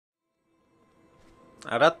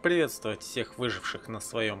Рад приветствовать всех выживших на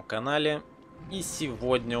своем канале. И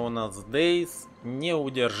сегодня у нас Dayz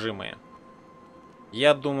 «Неудержимые».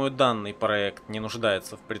 Я думаю, данный проект не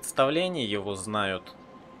нуждается в представлении, его знают,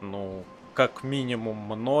 как минимум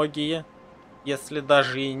многие, если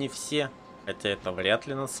даже и не все, хотя это вряд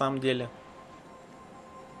ли на самом деле.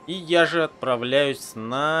 И я же отправляюсь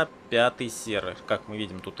на 5-й сервер. Как мы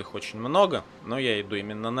видим, тут их очень много, но я иду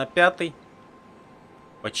именно на 5-й.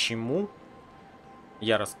 Почему?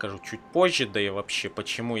 Я расскажу чуть позже, да и вообще,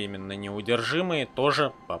 почему именно неудержимые,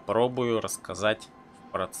 тоже попробую рассказать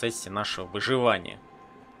в процессе нашего выживания.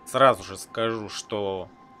 Сразу же скажу, что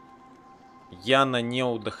я на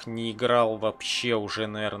неудах не играл вообще уже,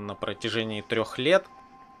 наверное, на протяжении 3 лет.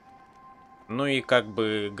 Ну и как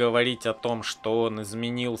бы говорить о том, что он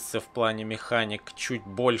изменился в плане механик чуть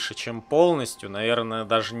больше, чем полностью, наверное,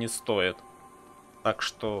 даже не стоит. Так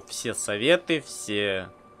что все советы, все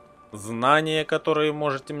знания, которые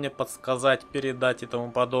можете мне подсказать, передать и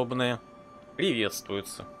тому подобное,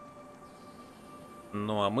 приветствуются.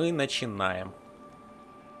 Ну а мы начинаем.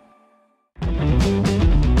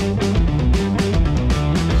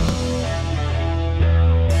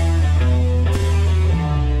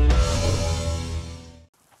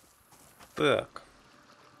 Так,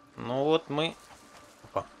 ну вот мы...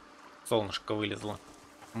 Опа, солнышко вылезло.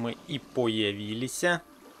 Мы и появились.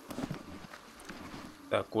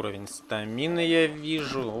 Так, уровень стамины я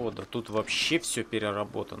вижу. О, да тут вообще все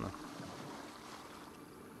переработано.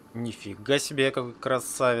 Нифига себе, я какой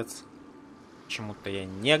красавец. Почему-то я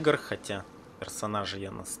негр, хотя персонажа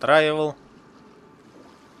я настраивал.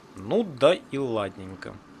 Ну да и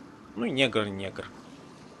ладненько. Ну и негр.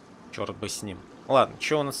 Черт бы с ним. Ладно,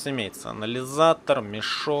 что у нас имеется? Анализатор,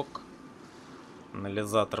 мешок.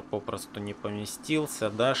 Анализатор попросту не поместился,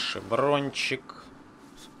 да, шеврончик.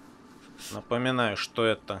 Напоминаю, что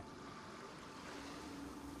это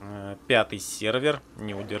 5-й сервер,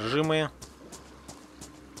 неудержимые.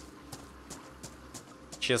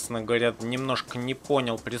 Честно говоря, немножко не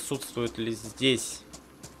понял, присутствует ли здесь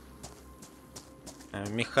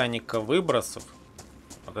механика выбросов.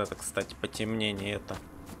 Вот это, кстати, потемнение, это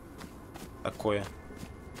такое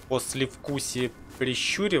послевкусие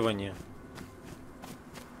прищуривания.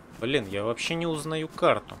 Блин, я вообще не узнаю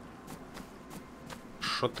карту.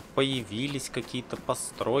 Что-то появились какие-то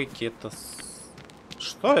постройки. Это...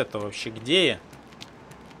 Что это вообще? Где я?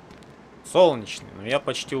 Солнечный. Ну, я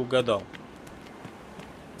почти угадал.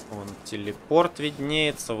 Вон телепорт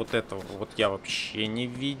виднеется. Вот этого вот я вообще не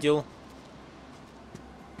видел.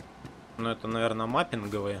 Но это, наверное,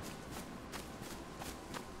 маппинговые.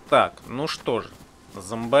 Так, ну что же.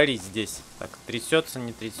 Зомбари здесь. Так, трясется,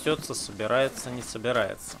 не трясется, собирается, не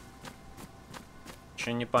собирается.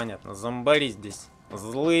 Что непонятно. Зомбари здесь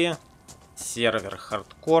злые. Сервер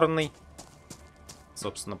хардкорный.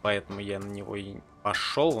 Собственно, поэтому я на него и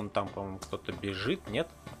пошел. Вон там, по-моему, кто-то бежит, нет?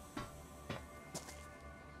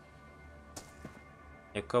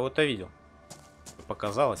 Я кого-то видел.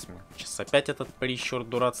 Показалось мне. Сейчас опять этот прищур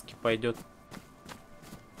дурацкий пойдет.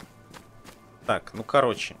 Так, ну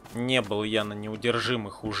короче, не был я на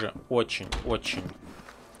неудержимых уже очень-очень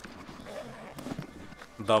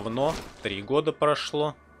давно. 3 года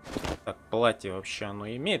прошло. Так, платье вообще оно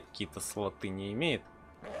имеет какие-то слоты, не имеет.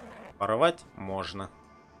 Порвать можно.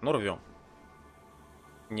 Ну, рвем.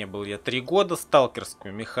 Не был я 3 года.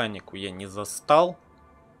 Сталкерскую механику я не застал.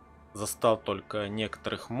 Застал только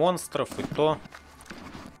некоторых монстров, и то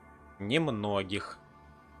немногих.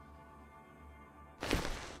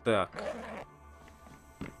 Так.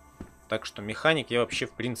 Так что механик я вообще,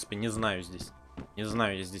 в принципе, не знаю здесь. Не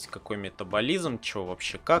знаю я здесь, какой метаболизм, чего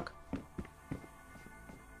вообще как.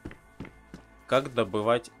 Как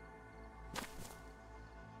добывать...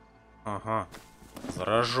 Ага.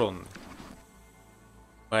 Зараженный.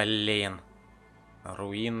 Блин.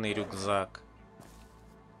 Руинный рюкзак.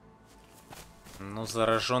 Ну,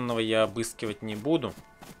 зараженного я обыскивать не буду.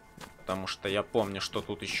 Потому что я помню, что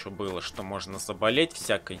тут еще было. Что можно заболеть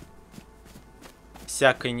всякой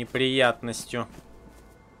неприятностью.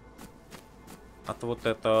 От вот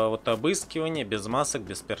этого вот обыскивания. Без масок,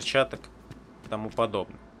 без перчаток. И тому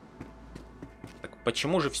подобное. Так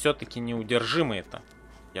почему же все-таки неудержимые-то?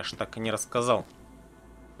 Я ж так и не рассказал.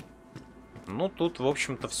 Ну, тут, в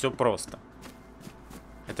общем-то, все просто.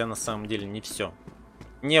 Хотя, на самом деле, не все.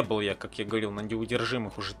 Не был я, как я говорил, на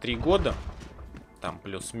неудержимых уже 3 года. Там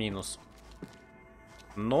плюс-минус.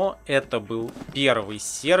 Но это был первый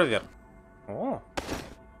сервер. О!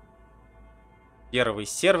 Первый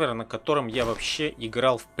сервер, на котором я вообще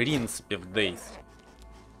играл, в принципе, в Dayz.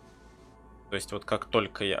 То есть, вот как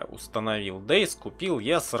только я установил Dayz, купил,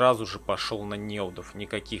 я сразу же пошел на неудов.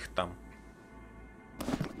 Никаких там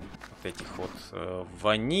этих вот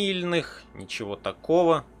ванильных, ничего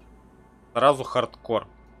такого. Сразу хардкор.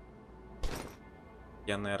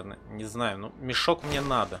 Я, наверное, не знаю, ну, мешок мне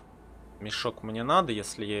надо. Мешок мне надо,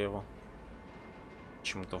 если я его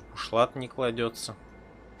почему-то в бушлат не кладется.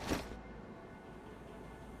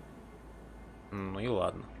 Ну и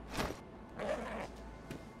ладно.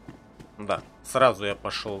 Да, сразу я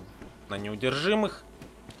пошел на неудержимых.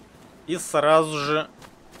 И сразу же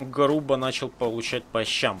грубо начал получать по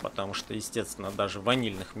щам, потому что, естественно, даже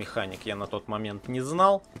ванильных механик я на тот момент не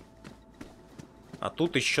знал. А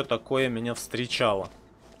тут еще такое меня встречало.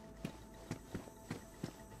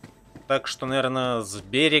 Так что, наверное, с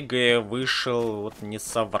берега я вышел, вот не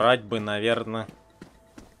соврать бы, наверное,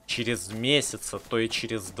 через месяц, а то и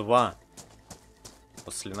через 2.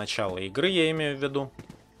 После начала игры, я имею в виду.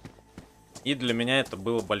 И для меня это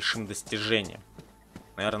было большим достижением.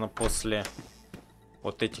 Наверное, после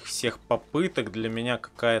вот этих всех попыток для меня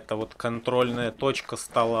какая-то вот контрольная точка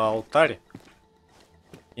стала алтарь.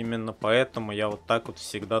 Именно поэтому я вот так вот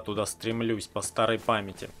всегда туда стремлюсь, по старой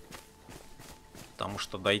памяти. Потому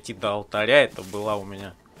что дойти до алтаря, это была у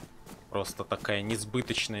меня просто такая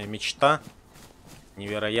несбыточная мечта.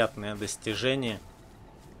 Невероятное достижение.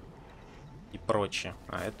 И прочее.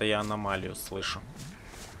 А это я аномалию слышу.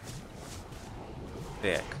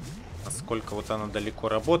 Так. Насколько вот она далеко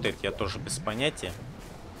работает, я тоже без понятия.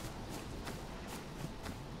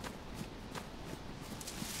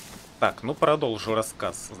 Так, ну продолжу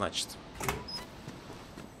рассказ, значит.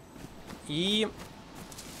 И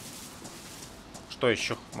что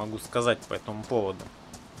еще могу сказать по этому поводу?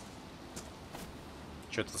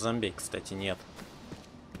 Что-то зомбей, кстати, нет.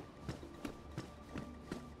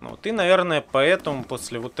 Ну вот и, наверное, поэтому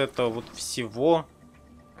после вот этого вот всего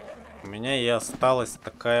у меня и осталась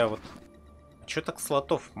такая вот... А чё так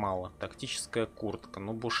слотов мало? Тактическая куртка,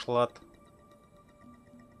 ну бушлат.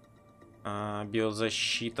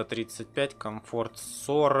 Биозащита 35, комфорт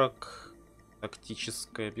 40.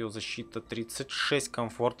 Тактическая биозащита 36,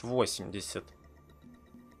 комфорт 80.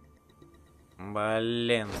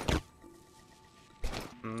 Блин.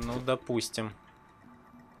 Ну, допустим.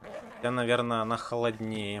 Я, наверное, она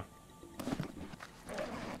холоднее.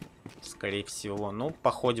 Скорее всего. Ну,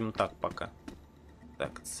 походим так пока.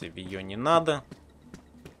 Так, цевьё не надо.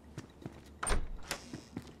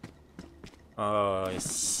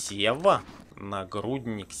 Сева?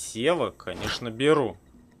 Нагрудник Сева, конечно, беру.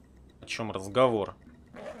 О чем разговор?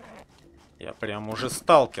 Я прям уже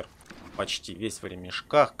сталкер. Почти весь в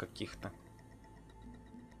ремешках каких-то.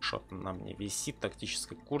 Что-то на мне висит.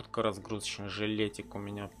 Тактическая куртка, разгрузочный жилетик у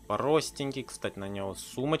меня простенький. Кстати, на него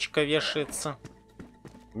сумочка вешается.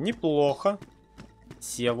 Неплохо.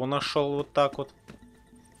 Севу нашел вот так вот.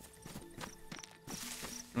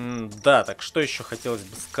 Да, так что еще хотелось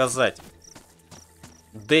бы сказать.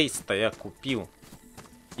 Dayz-то я купил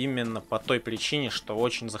именно по той причине, что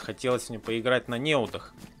очень захотелось мне поиграть на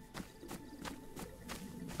неудах.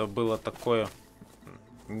 Это было такое...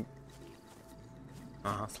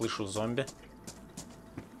 Ага, слышу зомби.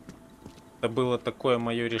 Это было такое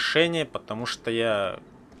мое решение, потому что я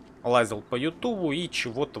лазил по ютубу и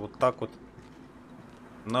чего-то вот так вот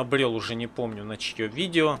набрел, уже не помню на чье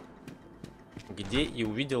видео, где и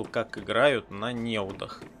увидел, как играют на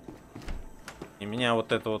неудах. И меня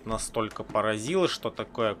вот это вот настолько поразило, что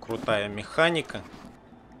такое крутая механика.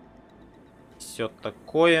 Все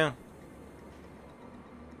такое.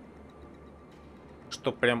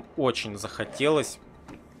 Что прям очень захотелось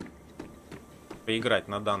поиграть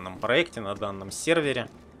на данном проекте, на данном сервере.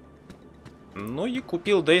 Ну и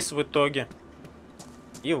купил Dayz в итоге.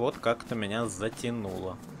 И вот как-то меня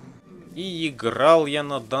затянуло. И играл я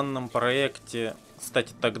на данном проекте.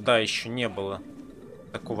 Кстати, тогда еще не было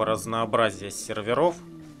такого разнообразия серверов.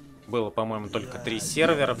 Было, по-моему, только 3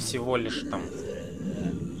 сервера всего лишь. Там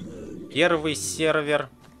первый сервер,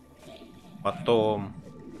 потом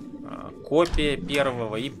копия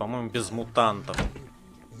первого и, по-моему, без мутантов.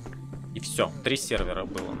 И все, 3 сервера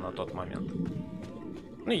было на тот момент.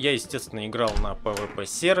 Ну, я, естественно, играл на PvP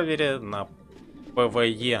сервере, на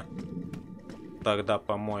PvE. Тогда,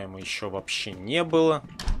 по-моему, еще вообще не было.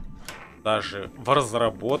 Даже в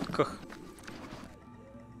разработках.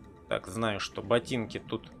 Так, знаю, что ботинки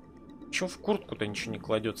тут... Чего в куртку-то ничего не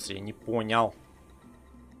кладется, я не понял.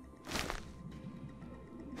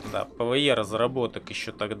 Да, PvE разработок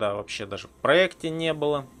еще тогда вообще даже в проекте не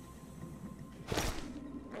было.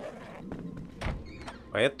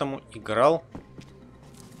 Поэтому играл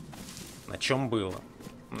на чем было.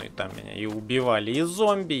 Ну и там меня и убивали и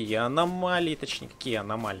зомби, и аномалии. Точнее, какие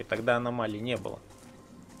аномалии? Тогда аномалий не было.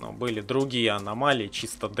 Но были другие аномалии,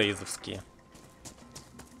 чисто дейзовские.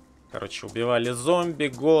 Короче, убивали зомби,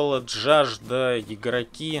 голод, жажда,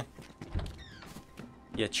 игроки.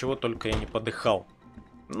 Я чего только я не подыхал.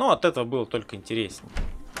 Но от этого было только интереснее.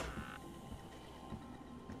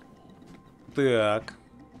 Так.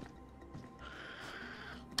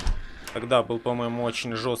 Тогда был, по-моему,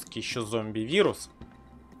 очень жесткий еще зомби-вирус,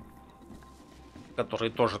 который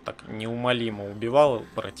тоже так неумолимо убивал.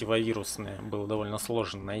 Противовирусные было довольно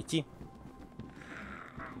сложно найти.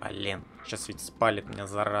 Блин, сейчас ведь спалит меня,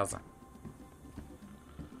 зараза.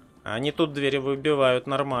 Они тут двери выбивают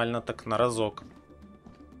нормально, так на разок.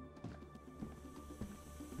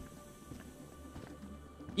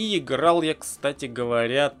 И играл я, кстати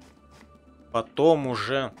говоря, потом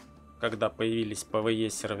уже, когда появились ПВЕ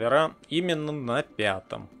сервера, именно на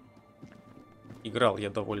 5-м. Играл я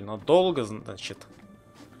довольно долго, значит,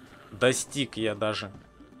 достиг я даже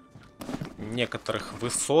некоторых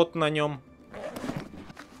высот на нем.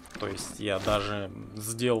 То есть я даже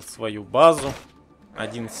сделал свою базу.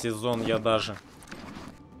 Один сезон я даже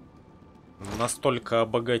настолько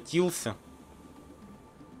обогатился,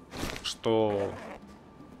 что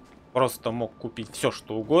просто мог купить все,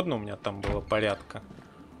 что угодно. У меня там было порядка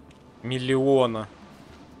миллиона.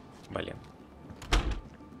 Блин.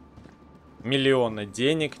 Миллиона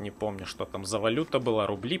денег. Не помню, что там за валюта была.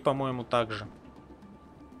 Рубли, по-моему, также.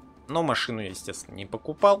 Но машину я, естественно, не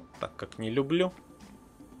покупал, так как не люблю.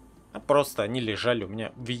 А просто они лежали у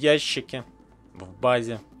меня в ящике, в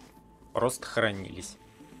базе. Просто хранились.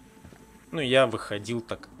 Ну, я выходил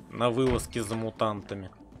так на вылазки за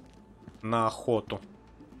мутантами. На охоту.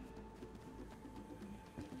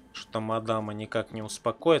 Что мадама никак не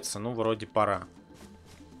успокоится, ну, вроде пора.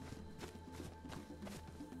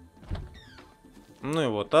 Ну и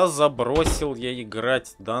вот, а забросил я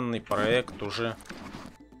играть данный проект уже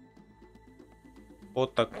по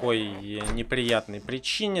такой неприятной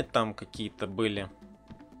причине. Там какие-то были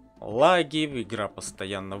лаги, игра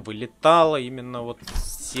постоянно вылетала именно вот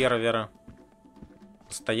с сервера.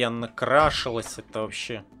 Постоянно крашилась, это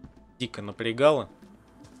вообще дико напрягало.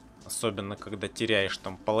 Особенно, когда теряешь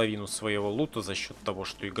там половину своего лута за счет того,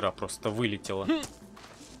 что игра просто вылетела.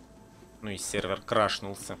 Ну и сервер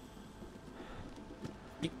крашнулся.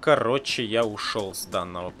 И, короче, я ушел с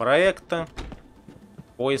данного проекта в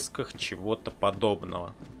поисках чего-то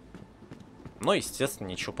подобного. Но, естественно,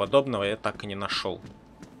 ничего подобного я так и не нашел.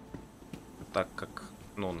 Так как,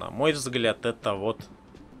 ну, на мой взгляд, это вот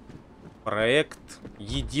проект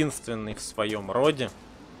единственный в своем роде,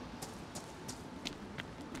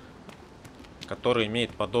 который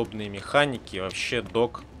имеет подобные механики. И вообще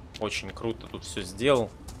док очень круто тут все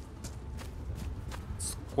сделал.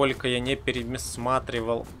 Сколько я не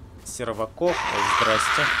пересматривал серваков, ой,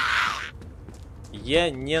 здрасте, я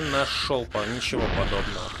не нашел ничего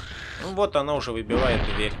подобного. Ну вот она уже выбивает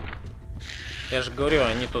дверь. Я же говорю,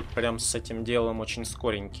 они тут прям с этим делом очень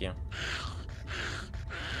скоренькие.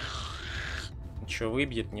 Что,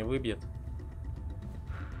 выбьет, не выбьет?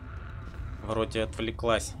 Вроде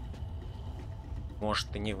отвлеклась.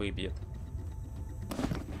 Может, и не выбьет.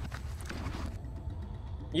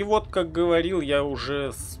 И вот, как говорил, я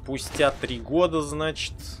уже спустя 3 года,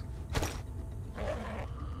 значит,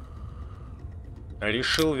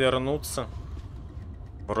 решил вернуться.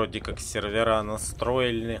 Вроде как сервера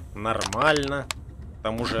настроили нормально. К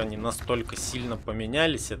тому же они настолько сильно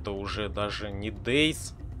поменялись. Это уже даже не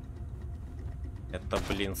Dayz. Это,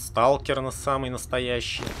 блин, сталкер самый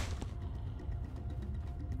настоящий.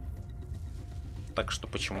 Так что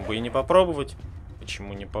почему бы и не попробовать?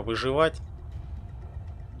 Почему не повыживать?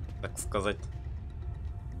 Так сказать,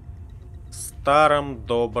 в старом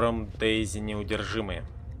добром Dayz неудержимые.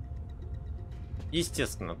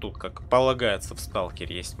 Естественно, тут, как полагается в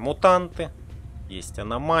сталкере, есть мутанты, есть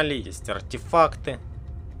аномалии, есть артефакты,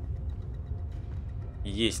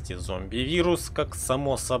 есть и зомби-вирус, как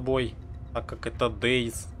само собой, так как это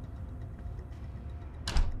Dayz.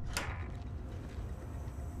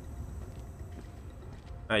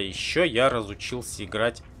 А еще я разучился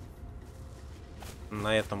играть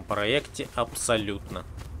на этом проекте абсолютно.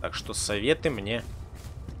 Так что советы мне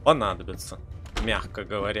понадобятся, мягко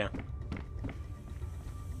говоря.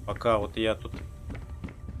 Пока вот я тут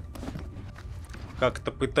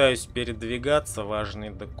как-то пытаюсь передвигаться,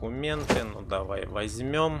 важные документы. Ну давай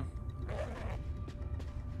возьмем.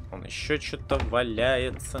 Он еще что-то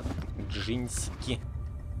валяется. Джинсики.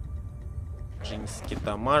 Джинсики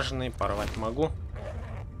домашние. Порвать могу.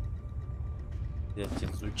 Взять,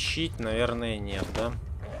 изучить, наверное, нет, да?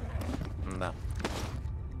 Да.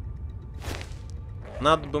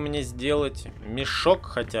 Надо бы мне сделать мешок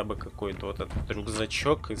хотя бы какой-то, вот этот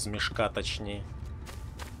рюкзачок из мешка, точнее.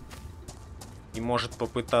 И может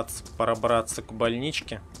попытаться пробраться к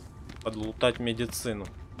больничке. подлутать медицину.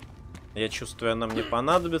 Я чувствую, она мне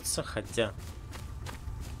понадобится, хотя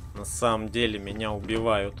на самом деле меня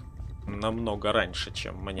убивают намного раньше,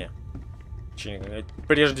 чем мне.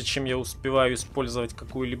 Прежде чем я успеваю использовать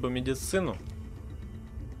какую-либо медицину,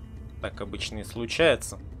 так обычно и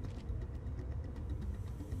случается.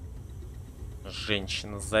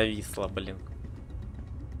 Женщина зависла, блин.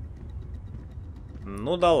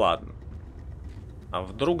 Ну да ладно. А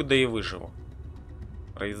вдруг да и выживу?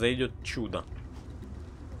 Произойдет чудо.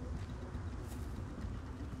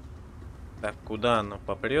 Так, куда она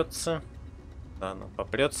попрется? Да, она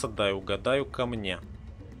попрется, дай угадаю, ко мне.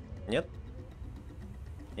 Нет?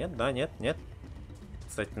 Нет, да, нет, нет.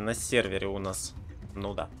 Кстати, на сервере у нас,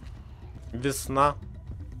 ну да, весна.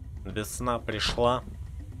 Весна пришла.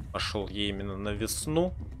 Пошел я именно на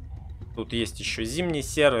весну. Тут есть еще зимний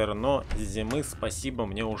сервер, но зимы, спасибо,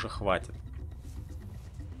 мне уже хватит.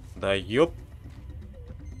 Да ёп.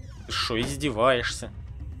 Ты шо, издеваешься?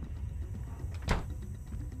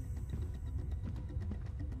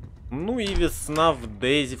 Ну и весна в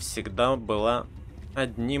Dayz всегда была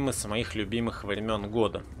одним из моих любимых времен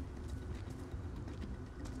года.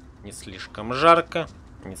 Не слишком жарко,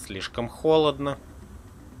 не слишком холодно.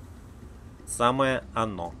 Самое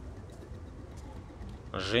оно.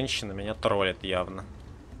 Женщина меня троллит явно.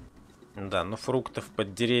 Да, но фруктов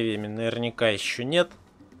под деревьями наверняка еще нет.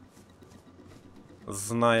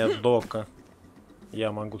 Зная Дока,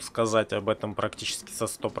 я могу сказать об этом практически со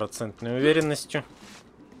стопроцентной уверенностью.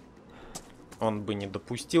 Он бы не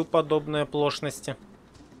допустил подобной оплошности.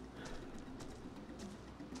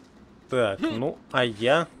 Так, ну, а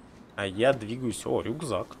я двигаюсь... О,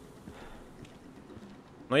 рюкзак.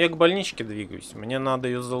 Но я к больничке двигаюсь. Мне надо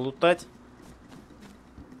ее залутать.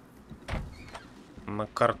 На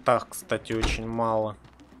картах, кстати, очень мало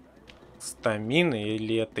стамины.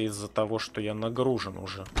 Или это из-за того, что я нагружен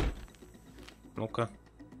уже? Ну-ка.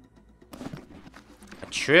 А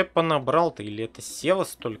чё я понабрал-то? Или это сева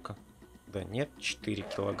столько? Да нет, 4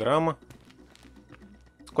 килограмма.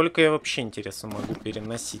 Сколько я вообще, интересно, могу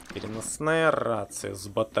переносить? Переносная рация с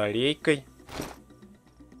батарейкой.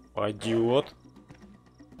 Пойдет.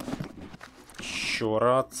 Еще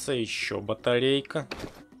рация, еще батарейка.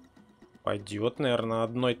 Пойдет, наверное,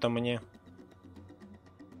 одной-то мне.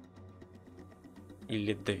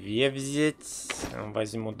 Или 2 взять.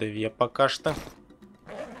 Возьму 2 пока что.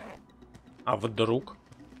 А вдруг?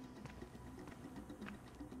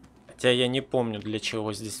 Хотя я не помню, для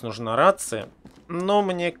чего здесь нужна рация. Но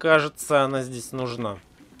мне кажется, она здесь нужна.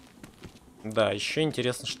 Да, еще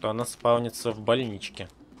интересно, что она спавнится в больничке.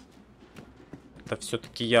 Это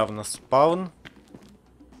все-таки явно спаун.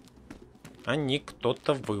 А не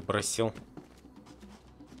кто-то выбросил.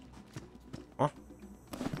 О.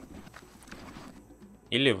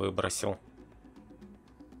 Или выбросил.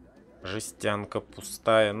 Жестянка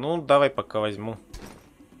пустая. Ну, давай пока возьму.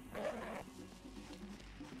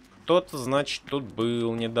 Кто-то, значит, тут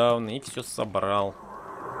был недавно и все собрал.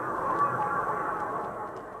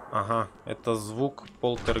 Ага, это звук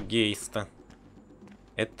полтергейста.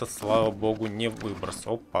 Это, слава богу, не выброс.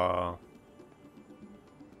 Опа.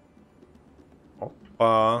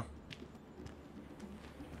 Опа.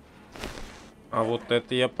 А вот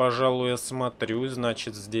это я, пожалуй, осмотрю.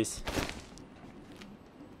 Значит, здесь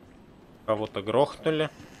кого-то грохнули.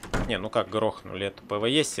 Не, ну как грохнули? Это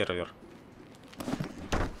ПВЕ сервер.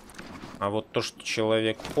 А вот то, что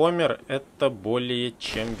человек помер, это более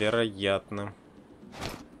чем вероятно.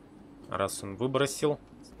 Раз он выбросил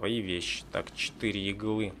свои вещи. Так, 4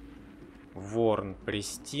 иглы. Ворн,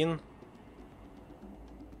 Престин.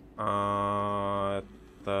 Это...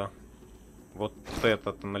 Вот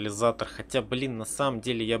этот анализатор. Хотя, блин, на самом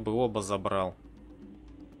деле я бы оба забрал.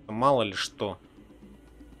 Мало ли что.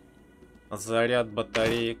 Заряд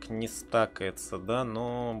батареек не стакается, да?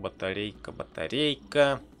 Но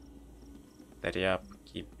батарейка.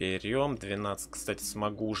 Тряпки берем. 12, кстати,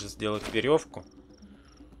 смогу уже сделать веревку.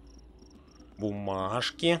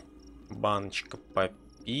 Бумажки. Баночка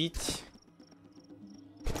попить.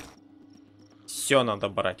 Все надо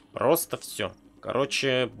брать. Просто все.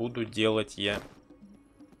 Короче, буду делать я...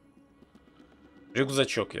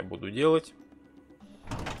 Рюкзачок я буду делать.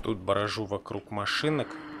 Тут брожу вокруг машинок.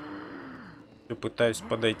 И пытаюсь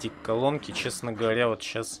подойти к колонке. Честно говоря, вот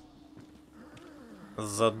сейчас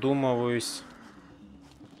задумываюсь.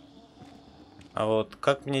 А вот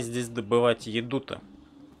как мне здесь добывать еду-то?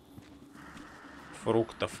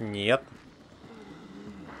 Фруктов нет.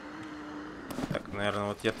 Так, наверное,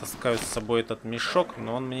 вот я таскаю с собой этот мешок,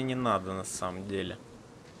 но он мне не надо на самом деле.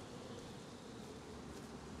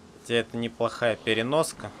 Хотя это неплохая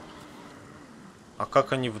переноска. А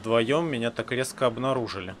как они вдвоем меня так резко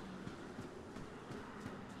обнаружили?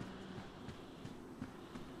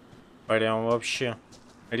 Прям вообще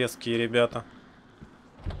резкие ребята.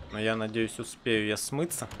 Но я надеюсь, успею я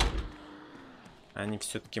смыться. Они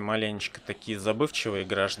все-таки маленечко такие забывчивые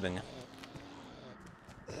граждане.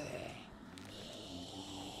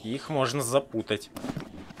 Их можно запутать.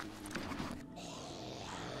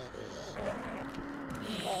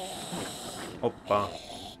 Опа.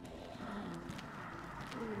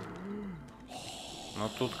 Но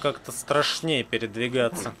тут как-то страшнее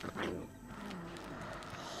передвигаться.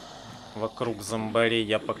 Вокруг зомбарей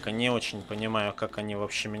я пока не очень понимаю, как они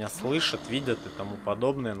вообще меня слышат, видят и тому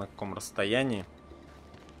подобное, на каком расстоянии.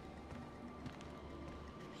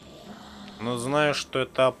 Но знаю, что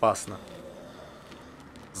это опасно.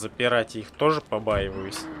 Запирать их тоже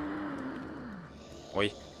побаиваюсь.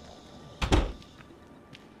 Ой.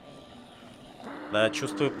 Да,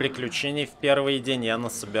 чувствую приключений в первый день. Я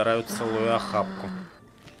насобираю целую охапку.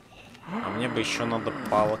 А мне бы еще надо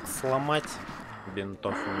палок сломать.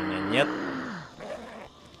 Бинтов у меня нет.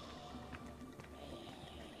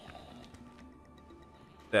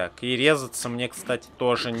 Так, и резаться мне, кстати,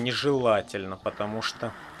 тоже нежелательно, потому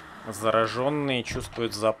что зараженные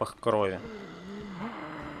чувствуют запах крови.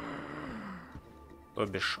 То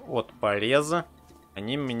бишь, от пореза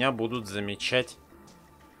они меня будут замечать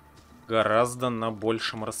гораздо на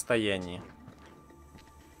большем расстоянии.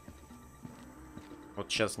 Вот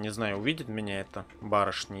сейчас, не знаю, увидит меня эта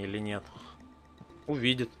барышня или нет.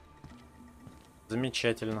 Увидит.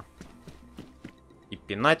 Замечательно. И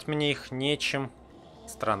пинать мне их нечем.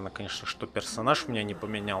 Странно, конечно, что персонаж у меня не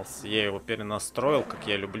поменялся. Я его перенастроил, как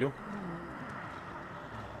я люблю.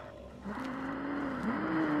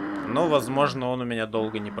 Но, возможно, он у меня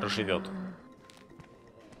долго не проживет.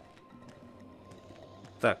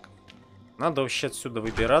 Так. Надо вообще отсюда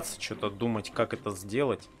выбираться, что-то думать, как это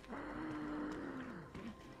сделать.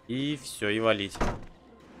 И все, и валить.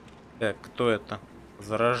 Так, кто это?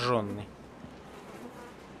 Зараженный.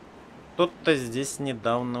 Кто-то здесь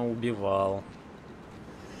недавно убивал.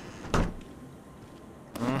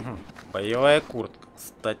 Угу. Боевая куртка.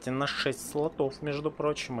 Кстати, на 6 слотов, между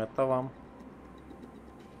прочим, это вам.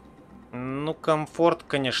 Ну, комфорт,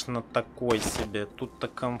 конечно, такой себе. Тут-то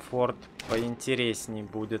комфорт поинтересней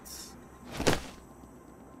будет.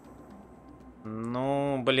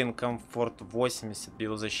 Ну, блин, комфорт 80,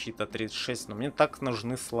 биозащита 36. Но мне так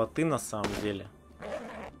нужны слоты на самом деле.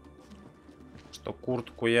 Что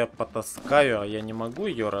куртку я потаскаю, а я не могу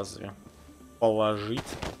ее разве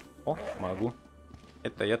положить? О, могу.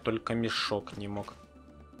 Это я только мешок не мог.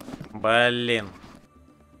 Блин.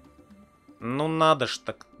 Ну надо ж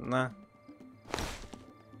так, на.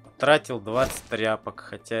 Потратил 20 тряпок,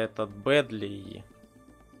 хотя этот Бэдли, и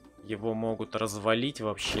его могут развалить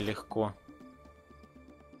вообще легко.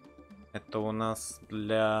 Это у нас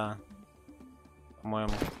для...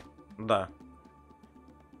 По-моему... Да.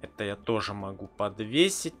 Это я тоже могу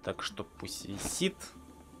подвесить, так что пусть висит.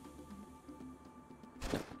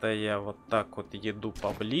 Это я вот так вот еду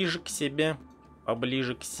поближе к себе,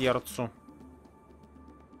 поближе к сердцу.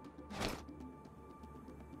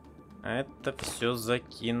 Это все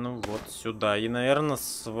закину вот сюда. И, наверное,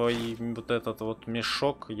 свой вот этот вот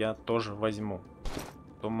мешок я тоже возьму.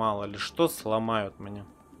 То мало ли что сломают мне.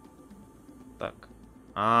 Так.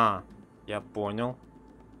 А, я понял.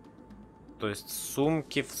 То есть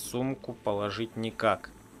сумки в сумку положить никак.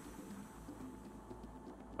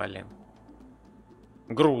 Блин.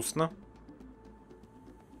 Грустно.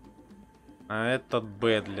 А этот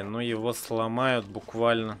Бэдли, ну его сломают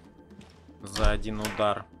буквально за один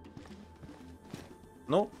удар.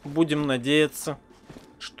 Ну, будем надеяться,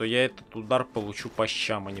 что я этот удар получу по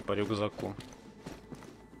щам, а не по рюкзаку.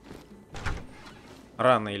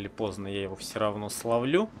 Рано или поздно я его все равно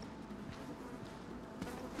словлю.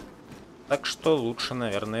 Так что лучше,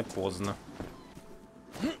 наверное, поздно.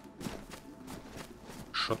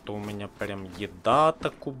 Что-то у меня прям еда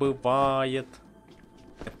так убывает.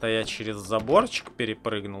 Это я через заборчик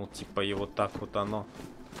перепрыгнул, типа, и вот так вот оно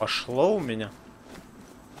пошло у меня.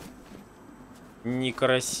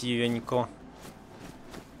 Некрасивенько.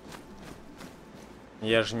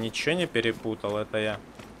 Я же ничего не перепутал, это я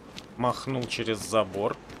махнул через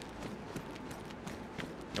забор.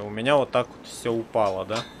 И у меня вот так вот все упало,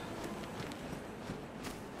 да?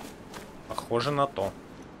 Похоже на то.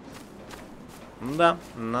 Да,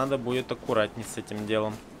 надо будет аккуратней с этим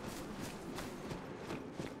делом.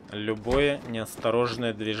 Любое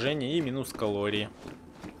неосторожное движение и минус калории.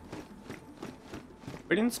 В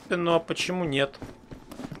принципе, ну а почему нет?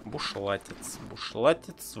 Бушлатец.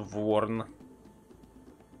 Бушлатец, ворн.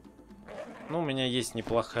 Ну, у меня есть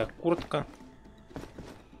неплохая куртка.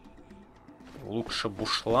 Лучше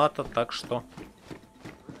бушлата, так что...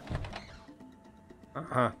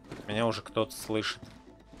 Ага, меня уже кто-то слышит.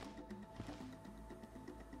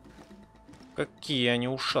 Какие они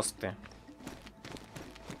ушастые.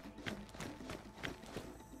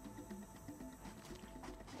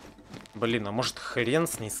 Блин, а может хрен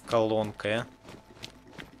с ней с колонкой, а?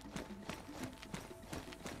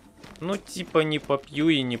 Ну, типа не попью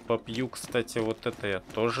и не попью. Кстати, вот это я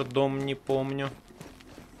тоже дом не помню.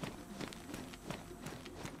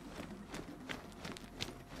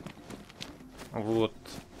 Вот.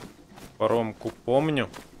 Паромку помню.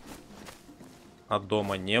 А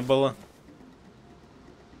дома не было.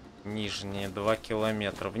 Нижние 2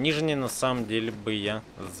 километра. В нижние на самом деле бы я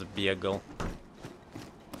сбегал.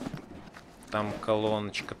 Там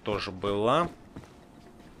колоночка тоже была.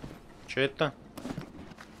 Что это?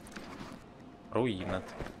 Руинет.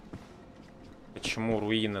 Почему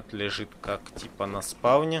руинет лежит как типа на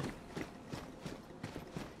спавне?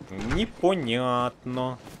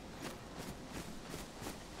 Непонятно.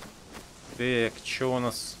 Так, что у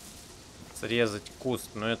нас? Срезать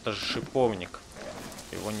куст. Ну это же шиповник.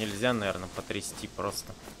 Его нельзя, наверное, потрясти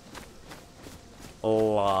просто.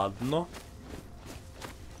 Ладно.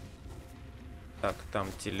 Так, там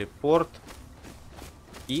телепорт.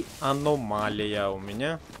 И аномалия у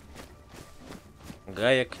меня.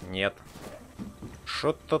 Гаек нет.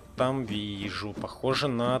 Что-то там вижу. Похоже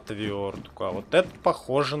на отвертку. А вот это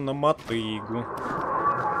похоже на мотыгу.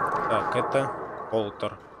 Так, это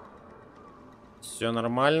полтер. Все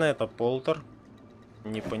нормально, это полтер.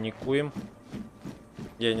 Не паникуем.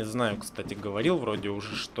 Я не знаю, кстати, говорил вроде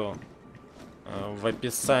уже, что в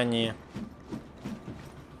описании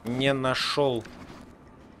не нашел,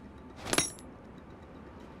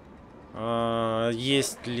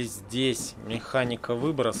 есть ли здесь механика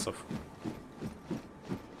выбросов.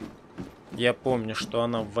 Я помню, что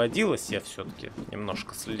она вводилась. Я все-таки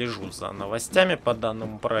немножко слежу за новостями по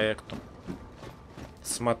данному проекту.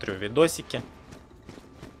 Смотрю видосики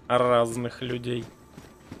разных людей.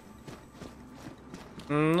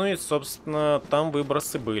 Ну и, собственно, там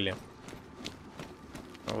выбросы были.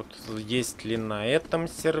 Вот есть ли на этом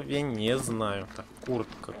сервере, не знаю. Так,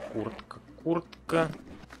 куртка, куртка, куртка.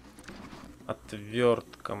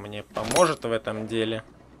 Отвертка мне поможет в этом деле.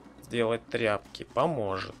 Сделать тряпки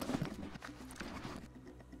поможет.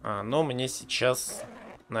 Но мне сейчас,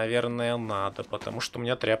 наверное, надо, потому что у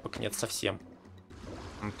меня тряпок нет совсем.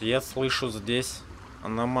 Вот я слышу здесь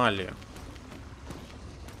аномалию.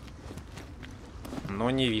 Но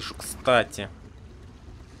не вижу. Кстати,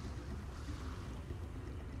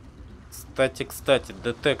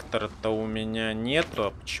 детектора-то у меня нету.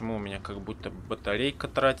 А почему у меня как будто батарейка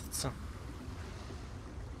тратится?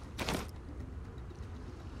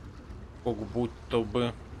 Как будто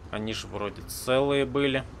бы они же вроде целые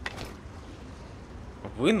были.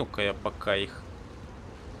 Выну-ка я пока их.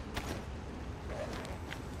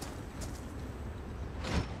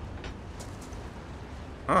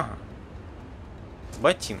 Ага.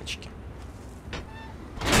 Ботиночки.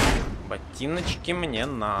 Ботиночки мне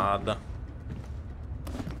надо.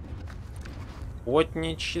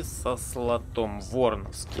 Охотничьи со слотом.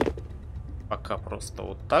 Ворновские. Пока просто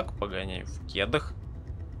вот так погоняю в кедах.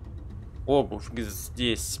 Обувь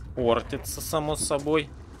здесь портится, само собой.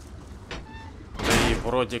 Да и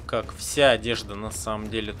вроде как вся одежда на самом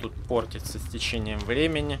деле тут портится с течением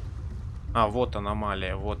времени. А, вот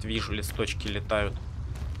аномалия. Вот вижу, листочки летают.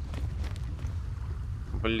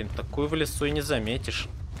 Блин, такую в лесу и не заметишь.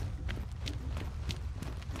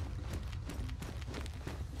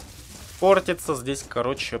 Портится здесь,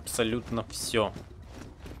 короче, абсолютно все.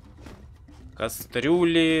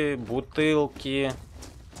 Кастрюли, бутылки.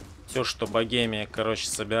 Все, что богемия, короче,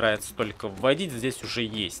 собирается только вводить, здесь уже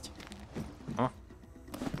есть. О,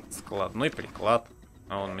 складной приклад.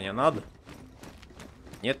 А он мне надо?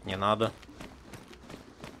 Нет, не надо.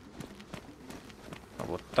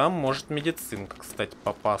 Вот там может медицинка, кстати,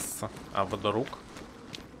 попасться. А вдруг?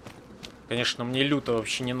 Конечно, мне люто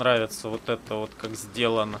вообще не нравится вот это вот, как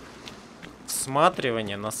сделано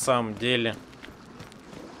всматривание. На самом деле,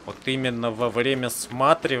 вот именно во время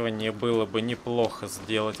всматривания было бы неплохо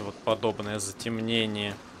сделать вот подобное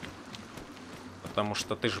затемнение. Потому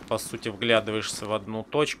что ты же, по сути, вглядываешься в одну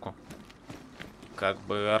точку. Как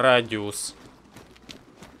бы радиус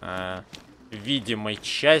видимой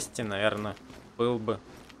части, наверное, был бы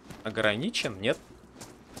ограничен, нет?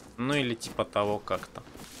 Ну или типа того как-то.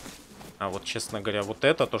 А вот, честно говоря, вот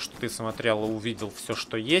это, то, что ты смотрел и увидел все,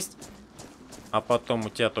 что есть, а потом у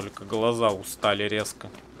тебя только глаза устали резко.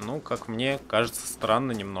 Ну, как мне кажется,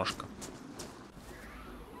 странно немножко.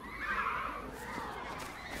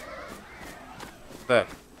 Так.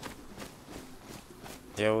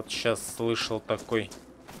 Я вот сейчас слышал такой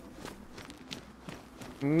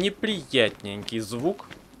неприятненький звук.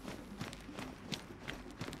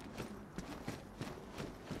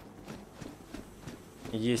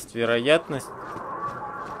 Есть вероятность.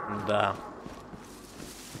 Да.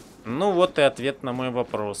 Ну вот и ответ на мой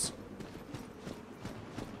вопрос.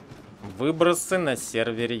 Выбросы на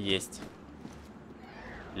сервере есть.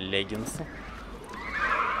 Леггинсы.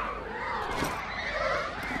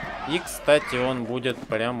 И, кстати, он будет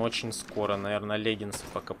прям очень скоро. Наверное, леггинсы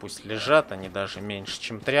пока пусть лежат. Они даже меньше,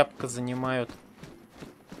 чем тряпка занимают.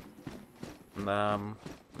 Да,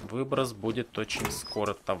 выброс будет очень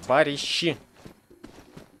скоро, товарищи.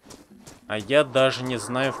 А я даже не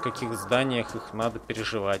знаю, в каких зданиях их надо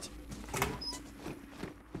переживать.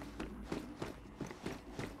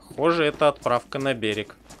 Похоже, это отправка на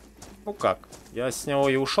берег. Ну как? Я с него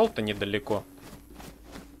и ушел-то недалеко.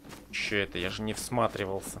 Че это? Я же не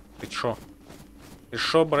всматривался. Ты чё? Ты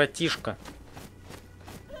шо, братишка?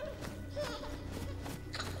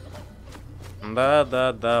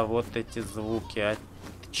 Да, вот эти звуки. А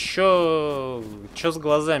ты чё с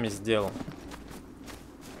глазами сделал?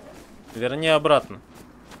 Верни обратно.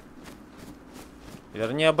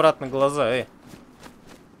 Верни обратно глаза, эй.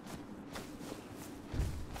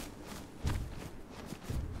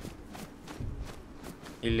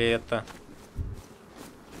 Или это...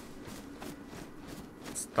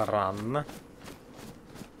 Странно.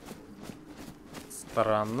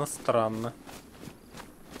 Странно.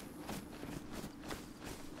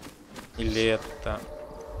 Или это...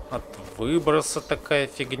 От выброса такая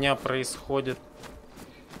фигня происходит.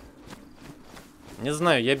 Не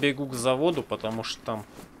знаю, я бегу к заводу, потому что там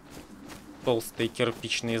толстые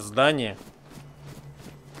кирпичные здания.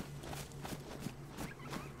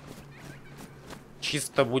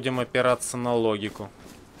 Чисто будем опираться на логику.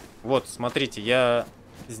 Вот, смотрите, я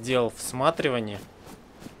сделал всматривание.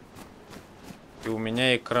 И у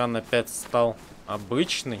меня экран опять стал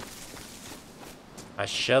обычный. А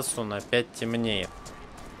сейчас он опять темнеет.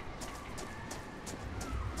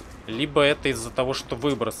 Либо это из-за того, что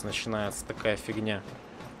выброс начинается, такая фигня.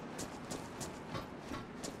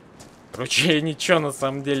 Короче, я ничего на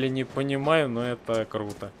самом деле не понимаю, но это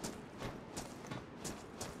круто.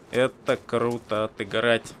 Это круто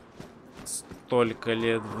отыграть столько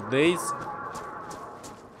лет в Dayz.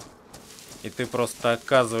 И ты просто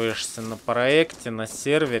оказываешься на проекте, на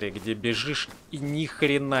сервере, где бежишь и ни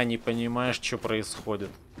хрена не понимаешь, что происходит.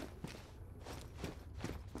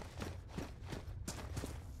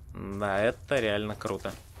 Да, это реально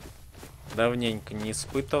круто. Давненько не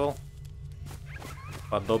испытывал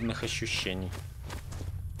подобных ощущений.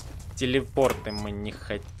 Телепорты мы не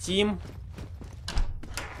хотим.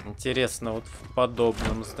 Интересно, вот в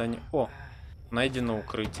подобном здании... О, найдено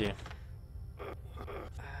укрытие.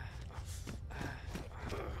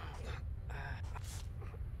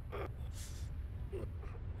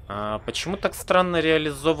 Почему так странно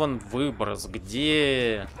реализован выброс?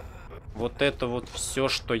 Где вот это вот все,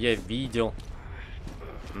 что я видел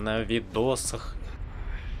на видосах?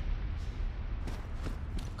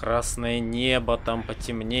 Красное небо, там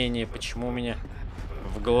потемнение. Почему у меня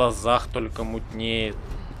в глазах только мутнеет?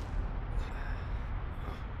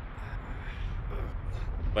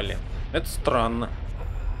 Блин, это странно.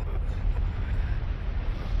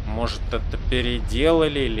 Может, это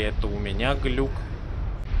переделали, или это у меня глюк?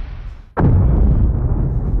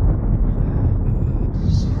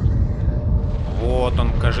 Вот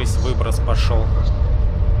он, кажись, выброс пошел.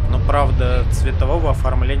 Но, правда, цветового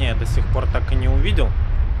оформления я до сих пор так и не увидел.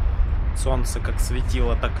 Солнце как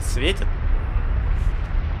светило, так и светит.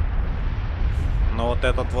 Но вот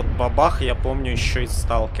этот вот бабах я помню еще из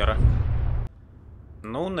Сталкера.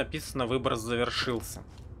 Ну, написано, выброс завершился.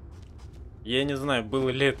 Я не знаю, было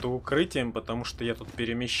ли это укрытием, потому что я тут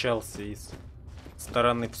перемещался из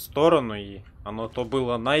стороны в сторону, и оно то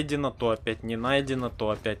было найдено, то опять не найдено, то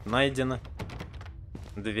опять найдено.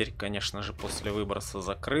 Дверь, конечно же, после выброса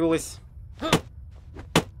закрылась.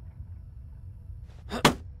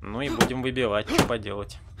 Ну и будем выбивать, что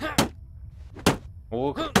поделать.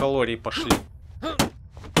 О, как калории пошли.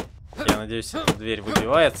 Я надеюсь, эта дверь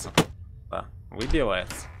выбивается. Да,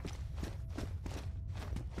 выбивается.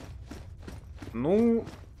 Ну,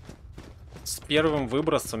 с первым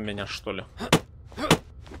выбросом меня, что ли,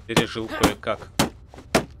 пережил кое-как.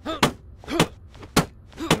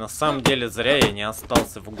 И на самом деле зря я не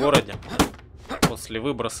остался в городе. После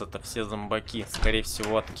выброса-то все зомбаки, скорее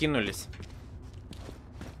всего, откинулись.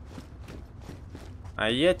 А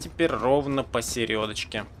я теперь ровно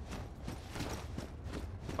посередочке.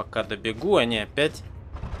 Пока добегу, они опять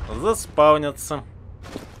заспавнятся.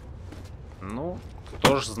 Ну,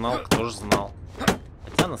 кто ж знал, кто ж знал.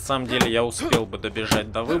 Хотя, на самом деле, я успел бы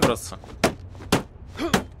добежать до выброса.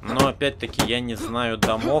 Но опять-таки я не знаю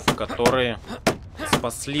домов, которые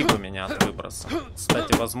спасли бы меня от выброса.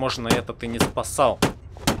 Кстати, возможно, этот и не спасал.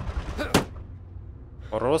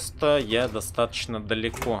 Просто я достаточно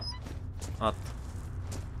далеко от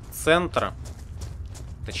центра.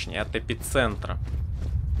 Точнее, от эпицентра.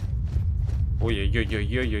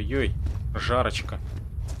 Ой-ой-ой-ой-ой-ой-ой. Жарочка.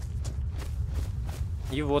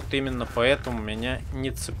 И вот именно поэтому меня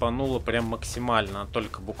не цепануло прям максимально, а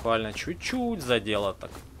только буквально чуть-чуть задело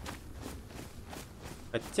так.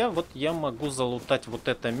 Хотя вот я могу залутать вот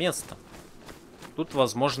это место. Тут,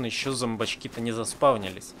 возможно, еще зомбачки-то не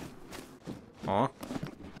заспавнились. О.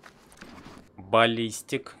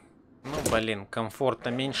 Баллистик. Ну, блин,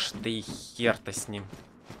 комфорта меньше, да и хер-то с ним.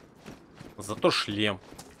 Зато шлем.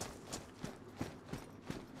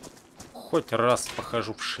 Хоть раз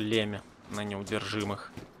похожу в шлеме на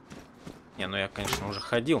неудержимых. Не, ну я, конечно, уже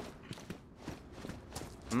ходил.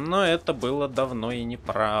 Но это было давно и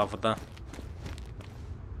неправда.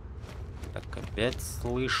 Так, опять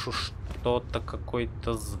слышу что-то,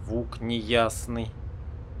 какой-то звук неясный.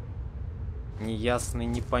 Неясный,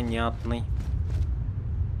 непонятный.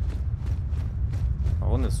 А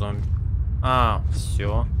вон и зомби. А,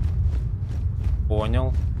 все.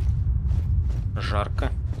 Понял. Жарко.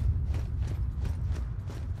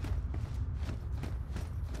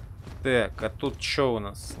 Так, а тут что у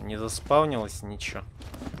нас? Не заспавнилось ничего?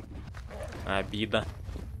 Обида.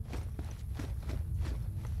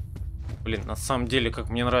 Блин, на самом деле, как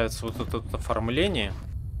мне нравится вот это оформление.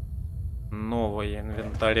 Новое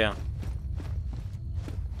инвентаря.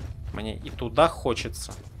 Мне и туда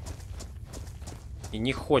хочется. И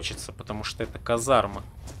не хочется, потому что это казарма.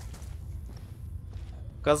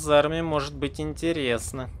 В казарме может быть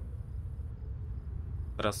интересно.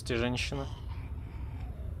 Здравствуйте, женщина.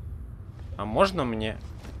 А можно мне...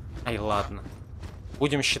 Ай, ладно.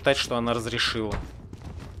 Будем считать, что она разрешила.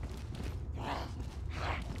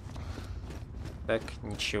 Так,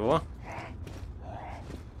 ничего.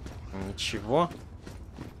 Ничего.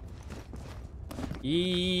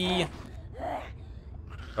 И...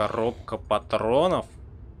 коробка патронов.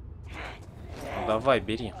 Ну, давай,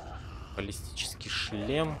 бери. Баллистический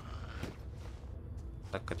шлем.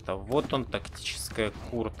 Так, это вот он, тактическая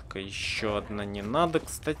куртка. Еще одна не надо.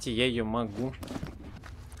 Кстати, я ее могу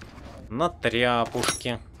на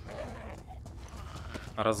тряпушке.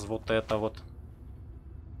 Раз вот это вот.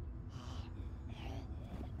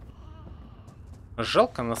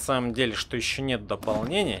 Жалко на самом деле, что еще нет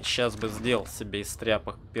дополнения. Сейчас бы сделал себе из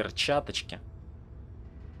тряпок перчаточки.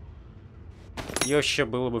 И вообще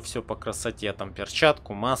было бы все по красоте. Там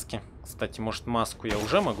перчатку, маски. Кстати, может, маску я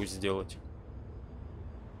уже могу сделать?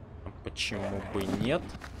 Почему бы нет?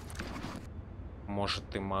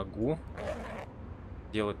 Может, и могу.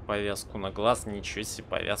 Делать повязку на глаз. Ничего себе,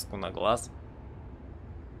 повязку на глаз.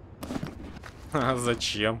 А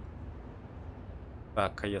зачем?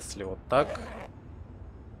 Так, а если вот так?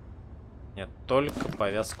 Нет, только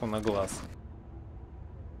повязку на глаз.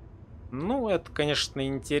 Ну, это, конечно,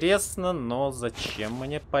 интересно, но зачем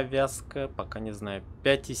мне повязка? Пока не знаю.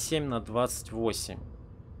 5,7 на 28.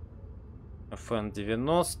 FN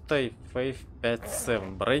 90 и Faith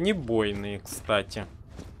 5.7. Бронебойные, кстати.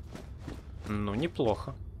 Ну,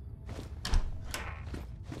 неплохо.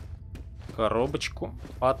 Коробочку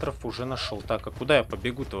патров уже нашел. Так, а куда я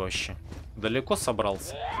побегу-то вообще? Далеко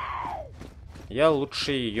собрался? Я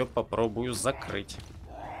лучше ее попробую закрыть.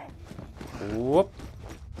 Оп.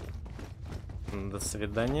 До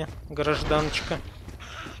свидания, гражданочка.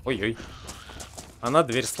 Ой-ой. Она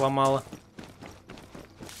дверь сломала.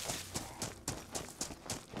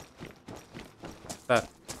 Так.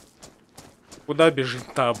 Куда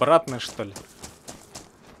бежит-то? Обратно, что ли?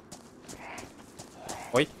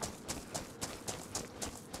 Ой.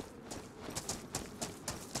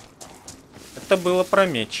 Это был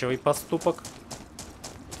опрометчивый поступок.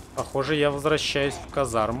 Похоже, я возвращаюсь в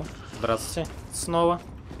казарму. Здравствуйте снова.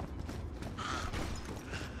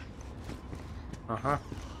 Ага.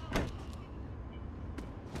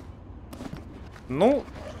 Ну,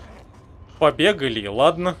 побегали,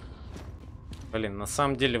 ладно. Блин, на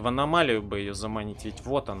самом деле в аномалию бы ее заманить, ведь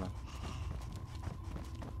вот она.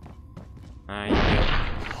 Ай, нет.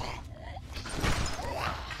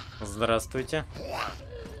 Здравствуйте.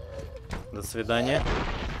 До свидания.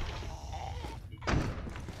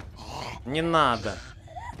 Не надо.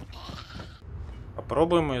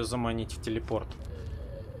 Попробуем ее заманить в телепорт.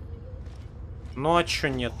 Ну а чё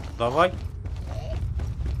нет? Давай.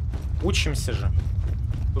 Учимся же.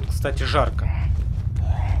 Тут, кстати, жарко.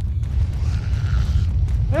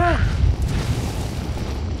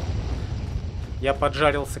 Я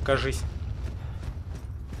поджарился, кажись.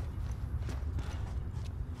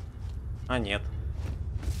 А нет.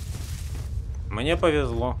 Мне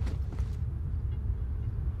повезло.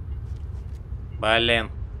 Блин.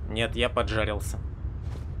 Нет, я поджарился.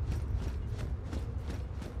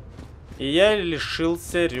 И я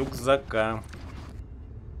лишился рюкзака.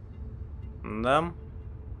 Да.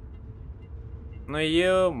 Ну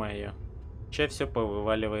ё-моё. Сейчас все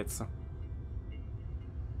повываливается.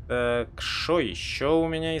 Так, что еще у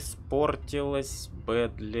меня испортилось?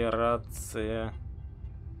 Бэдлерация.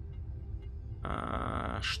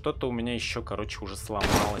 Что-то у меня еще, короче, уже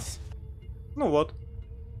сломалось. Ну вот.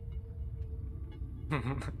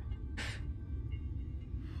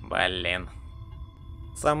 Блин.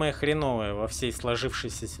 Самое хреновое во всей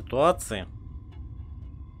сложившейся ситуации,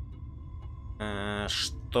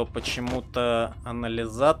 что почему-то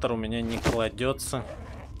анализатор у меня не кладется.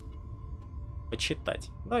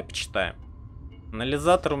 Почитать. Давай почитаем.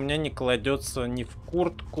 Анализатор у меня не кладется ни в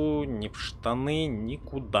куртку, ни в штаны,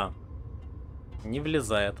 никуда. Не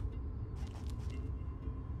влезает.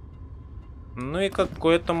 Ну и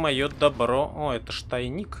какое-то мое добро. О, это ж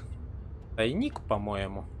тайник. Тайник,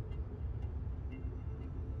 по-моему.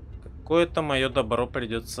 Какое-то мое добро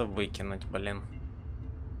придется выкинуть, блин.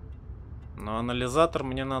 Но анализатор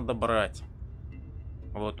мне надо брать.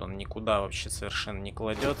 Вот он никуда вообще совершенно не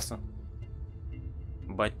кладется.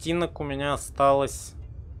 Ботинок у меня осталось,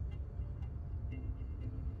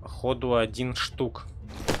 походу, 1 штук.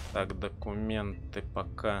 Так, документы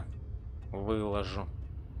пока выложу.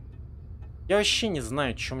 Я вообще не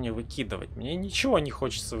знаю, что мне выкидывать. Мне ничего не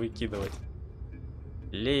хочется выкидывать.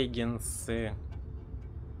 Леггинсы.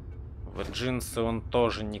 В джинсы он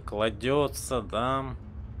тоже не кладется, да.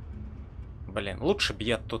 Блин, лучше бы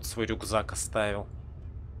я тот свой рюкзак оставил.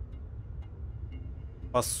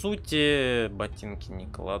 По сути, ботинки не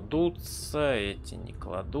кладутся, эти не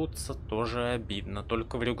кладутся, тоже обидно.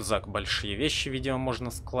 Только в рюкзак большие вещи, видимо,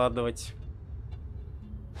 можно складывать.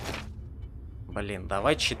 Блин,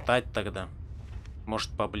 давай читать тогда.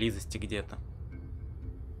 Может, поблизости где-то.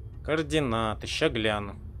 Координаты, ща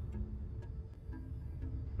гляну.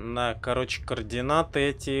 Да, короче, координаты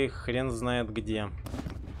эти хрен знает где.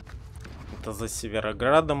 Это за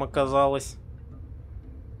Североградом оказалось.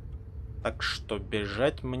 Так что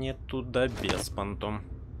бежать мне туда без понтом.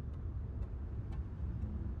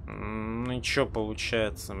 Ну и что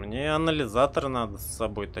получается? Мне анализатор надо с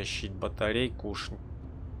собой тащить, батарейку уж.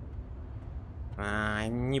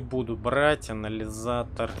 Не буду брать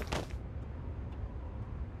анализатор.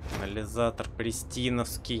 Анализатор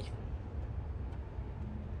пристиновский.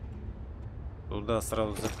 Туда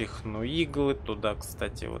сразу запихну иглы. Туда,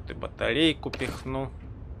 кстати, вот и батарейку пихну.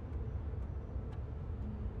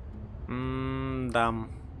 Да.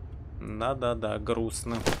 Да-да-да,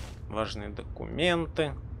 грустно. Важные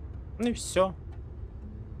документы. Ну и все.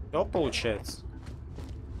 Все получается.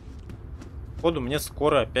 Походу, мне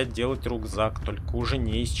скоро опять делать рюкзак, только уже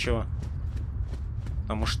не из чего.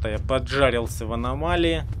 Потому что я поджарился в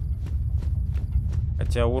аномалии.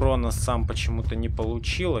 Хотя урона сам почему-то не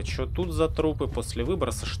получил. А что тут за трупы? После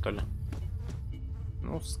выброса, что ли?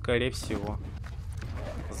 Ну, скорее всего.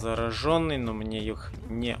 Зараженный, но мне их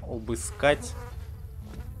не обыскать.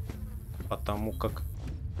 Потому как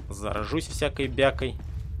заражусь всякой бякой.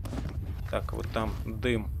 Так, вот там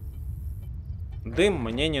дым. Дым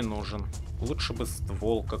мне не нужен. Лучше бы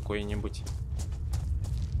ствол какой-нибудь.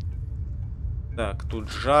 Так, тут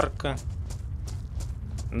жарко.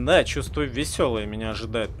 Да, чувствую, веселое меня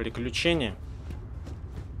ожидает приключение.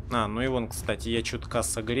 Ну и вон, кстати, я чутка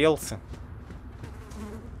согрелся.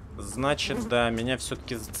 Значит, да, меня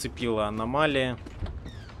все-таки зацепила аномалия.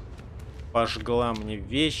 Пожгла мне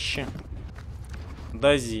вещи.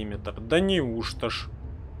 Дозиметр. Да неужто ж.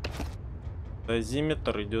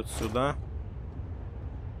 Дозиметр идет сюда.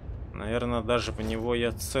 Наверное, даже в него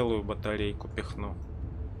я целую батарейку пихну.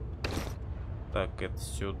 Так, это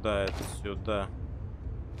сюда, это сюда.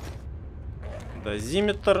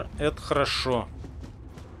 Дозиметр, это хорошо.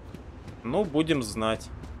 Ну, будем знать.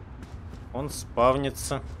 Он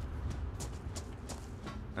спавнится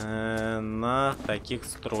на таких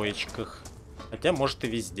строечках. Хотя, может, и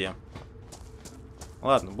везде.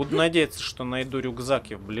 Ладно, буду надеяться, что найду рюкзак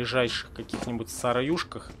в ближайших каких-нибудь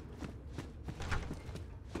сараюшках.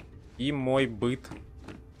 И мой быт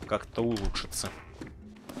как-то улучшится.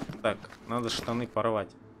 Так, надо штаны порвать.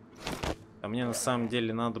 А мне на самом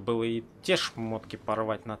деле надо было и те шмотки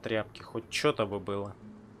порвать на тряпке. Хоть что-то бы было.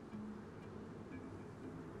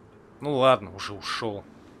 Ну ладно, уже ушел.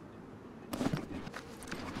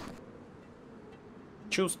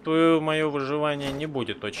 Чувствую, мое выживание не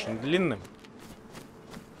будет очень длинным.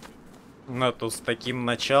 Но то с таким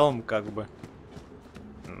началом как бы.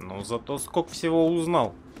 Ну зато сколько всего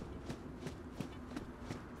узнал.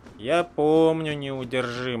 Я помню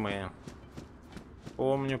неудержимые.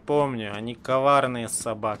 Помню. Они коварные,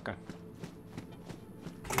 собака.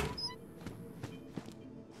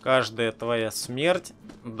 Каждая твоя смерть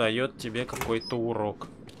дает тебе какой-то урок.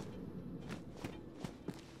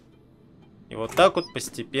 И вот так вот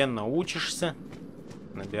постепенно учишься,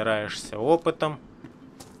 набираешься опытом.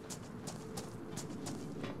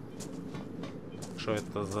 Что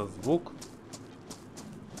это за звук?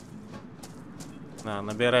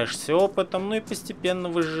 Набираешься опытом, ну и постепенно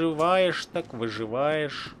выживаешь, так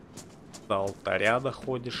выживаешь. До алтаря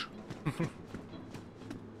доходишь.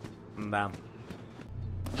 Да.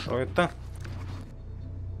 Что это?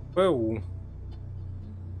 ПУ.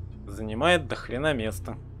 Занимает до хрена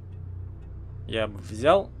места. Я бы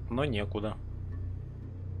взял, но некуда.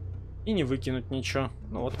 И не выкинуть ничего.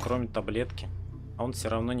 Ну вот, кроме таблетки. А он все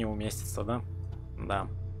равно не уместится, да? Да.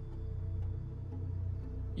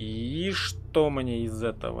 И что мне из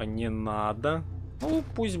этого не надо? Ну,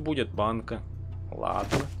 пусть будет банка.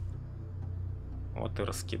 Ладно. Вот и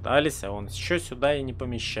раскидались, а он еще сюда и не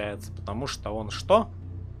помещается. Потому что он что?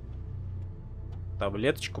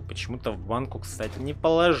 Таблеточку почему-то в банку, кстати, не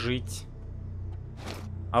положить.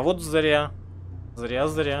 А вот зря.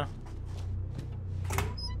 Зря.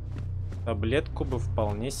 Таблетку бы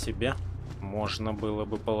вполне себе можно было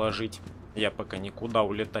бы положить. Я пока никуда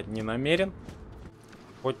улетать не намерен.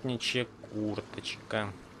 Охотничья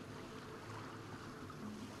курточка.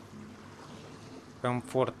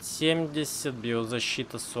 Комфорт 70,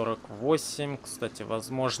 биозащита 48. Кстати,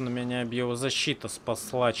 возможно, меня биозащита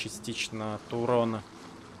спасла частично от урона.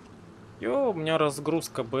 Йо, у меня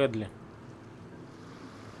разгрузка Бэдли.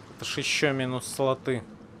 Это ж еще минус слоты.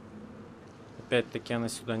 Опять-таки она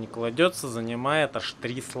сюда не кладется, занимает аж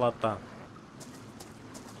 3 слота.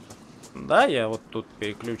 Да, я вот тут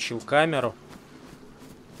переключил камеру.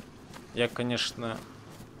 Я, конечно...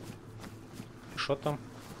 Что там?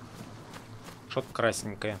 Что-то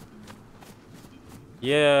красненькое.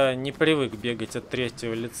 Я не привык бегать от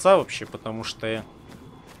третьего лица вообще, потому что я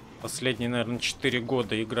последние, наверное, 4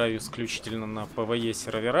 года играю исключительно на ПВЕ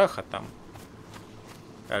серверах, а там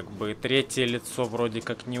как бы третье лицо вроде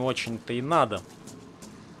как не очень-то и надо.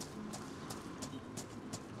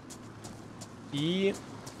 И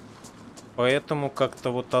поэтому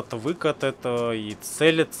как-то вот отвык от этого, и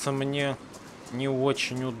целиться мне не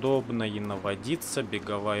очень удобно, и наводиться,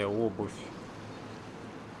 беговая обувь.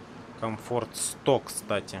 Комфорт 100,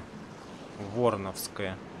 кстати.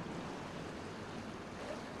 Ворновская.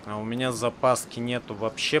 А у меня запаски нету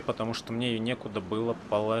вообще, потому что мне ее некуда было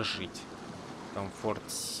положить. Комфорт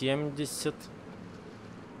 70.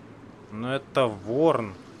 Но это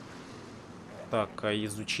ворн. Так, а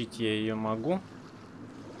изучить я ее могу?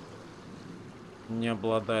 Не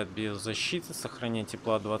обладает биозащитой. Сохранение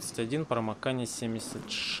тепла 21. Промокание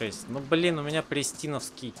 76. Ну блин, у меня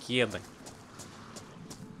престиновские кеды.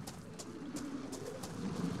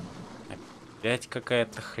 Опять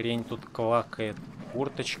какая-то хрень тут квакает.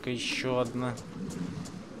 Курточка еще одна.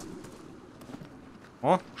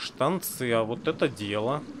 О, штанцы, а вот это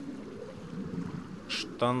дело.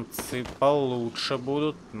 Штанцы получше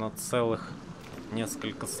будут. На целых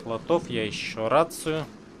несколько слотов. Я еще рацию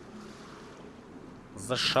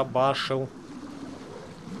зашабашил.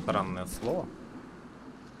 Странное слово.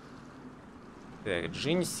 Так,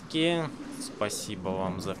 джинсики. Спасибо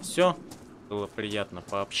вам за все. Было приятно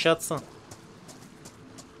пообщаться.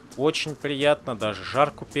 Очень приятно, даже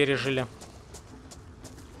жарку пережили.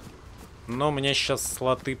 Но мне сейчас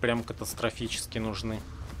слоты прям катастрофически нужны.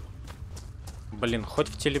 Блин, хоть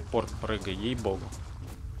в телепорт прыгай, ей-богу.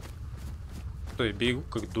 То я бегу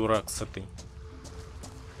как дурак с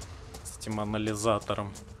этим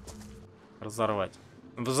анализатором. Разорвать.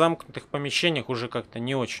 В замкнутых помещениях уже как-то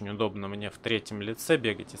не очень удобно мне в третьем лице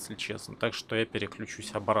бегать, если честно. Так что я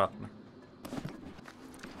переключусь обратно.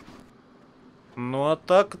 Ну а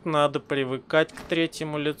так надо привыкать к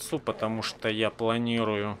третьему лицу, потому что я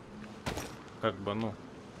планирую, как бы, ну,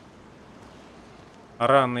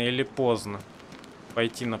 рано или поздно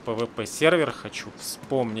пойти на PvP сервер. Хочу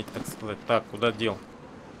вспомнить, так сказать. Так, куда дел?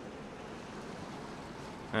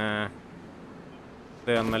 Ты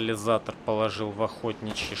анализатор положил в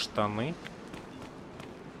охотничьи штаны.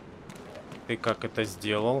 Ты как это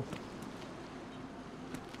сделал?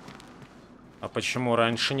 А почему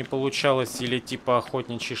раньше не получалось? Или типа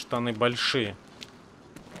охотничьи штаны большие?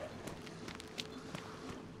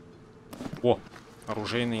 О,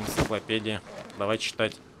 оружейная энциклопедия. Давай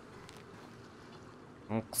читать.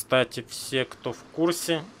 Ну, кстати, все, кто в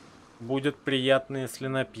курсе, будет приятно, если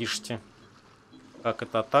напишите. Как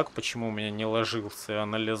это так? Почему у меня не ложился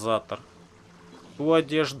анализатор? Ту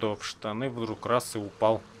одежду в штаны вдруг раз и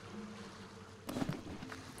упал.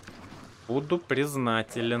 Буду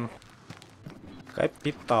признателен.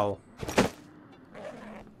 Капитал.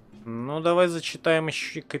 Ну, давай зачитаем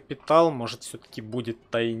еще и капитал. Может, все-таки будет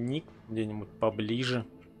тайник где-нибудь поближе.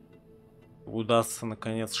 Удастся,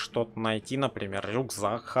 наконец, что-то найти. Например,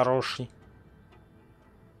 рюкзак хороший.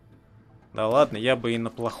 Да ладно, я бы и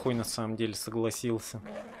на плохой, на самом деле, согласился.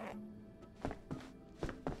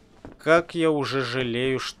 Как я уже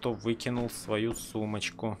жалею, что выкинул свою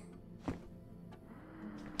сумочку.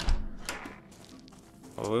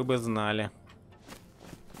 Вы бы знали.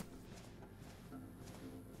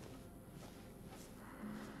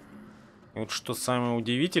 И вот что самое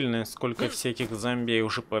удивительное, сколько всяких зомби я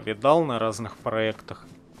уже повидал на разных проектах.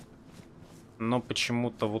 Но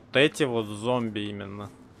почему-то вот эти вот зомби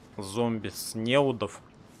именно, зомби с неудов,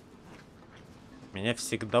 меня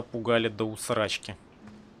всегда пугали до усрачки.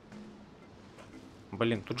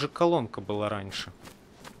 Блин, тут же колонка была раньше.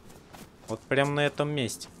 Вот прям на этом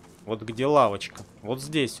месте. Вот где лавочка. Вот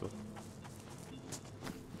здесь вот.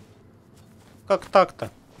 Как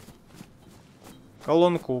так-то?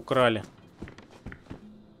 Колонку украли.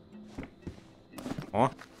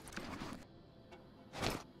 О.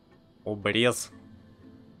 Обрез.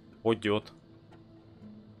 Пойдет.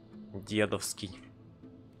 Дедовский.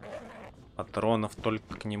 Патронов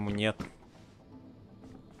только к нему нет.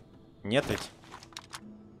 Нет ведь?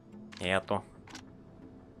 Нету.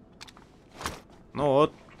 Ну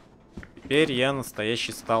вот. Теперь я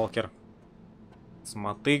настоящий сталкер. С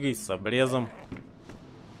мотыгой, с обрезом.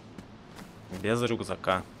 Без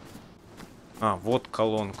рюкзака. А, вот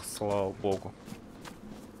колонка, слава богу.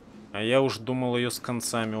 А я уж думал, ее с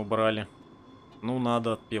концами убрали. Ну,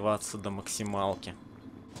 надо отпиваться до максималки.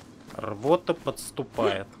 Рвота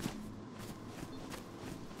подступает.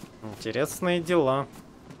 Интересные дела.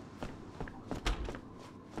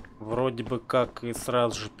 Вроде бы как и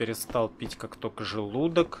сразу же перестал пить, как только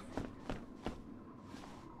желудок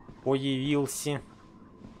появился.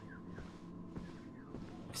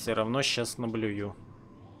 Все равно сейчас наблюю.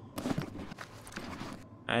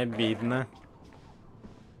 Обидно.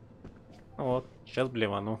 Вот, сейчас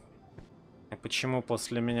блевану. И почему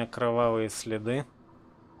после меня кровавые следы?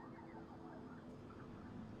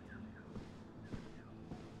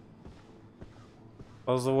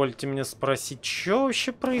 Позвольте мне спросить, что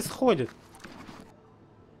вообще происходит?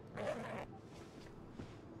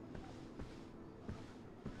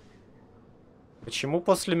 Почему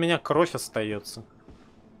после меня кровь остается?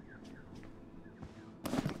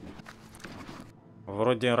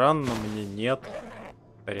 Вроде ран на мне нет.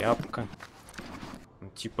 Тряпка.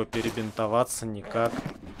 Типа перебинтоваться никак.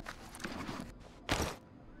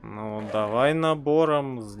 Ну, давай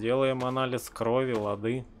набором сделаем анализ крови,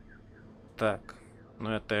 лады. Так. Ну,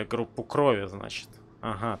 это я группу крови, значит.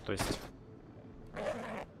 Ага, то есть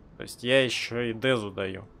я еще и Дезу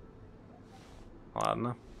даю.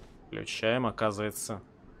 Ладно. Включаем, оказывается.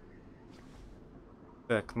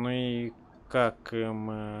 Так, ну и как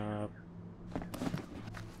им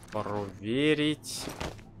проверить?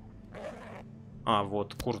 А,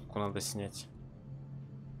 вот, куртку надо снять.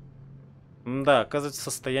 Да, оказывается,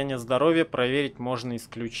 состояние здоровья проверить можно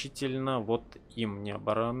исключительно вот им. Не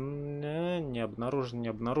обнаружено.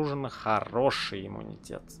 Хороший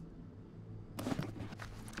иммунитет.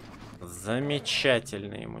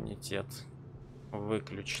 Замечательный иммунитет.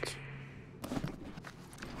 Выключить.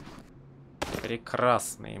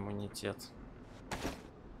 Прекрасный иммунитет.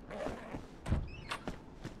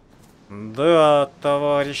 Да,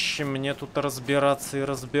 товарищи, мне тут разбираться и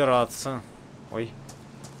разбираться. Ой.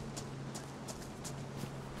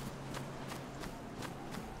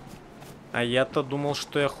 А я-то думал,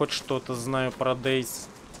 что я хоть что-то знаю про Dayz.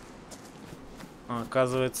 А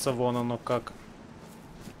оказывается, вон оно как.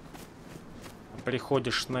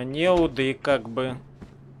 Приходишь на неуды и как бы...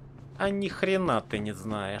 А ни хрена ты не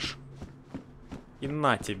знаешь. И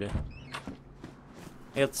на тебе.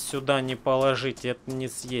 Это сюда не положить, это не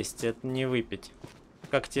съесть, это не выпить.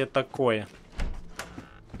 Как тебе такое?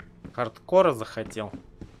 Хардкора захотел?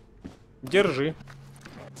 Держи.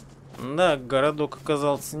 Да, городок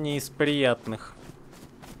оказался не из приятных.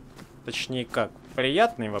 Точнее как,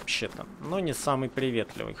 приятный вообще-то, но не самый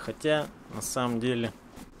приветливый. Хотя, на самом деле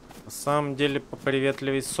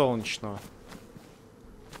поприветливей Солнечного.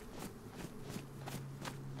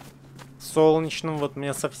 Солнечным вот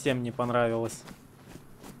мне совсем не понравилось.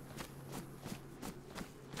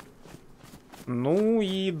 Ну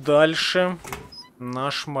и дальше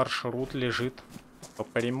наш маршрут лежит по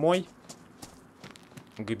прямой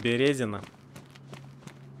к Березино.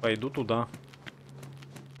 Пойду туда.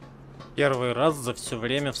 Первый раз за все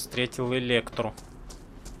время встретил Электру.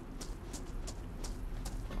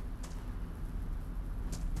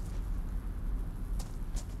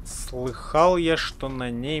 Слыхал я, что на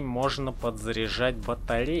ней можно подзаряжать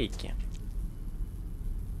батарейки.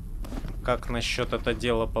 Как насчет это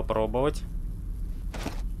дело попробовать?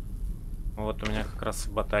 Вот у меня как раз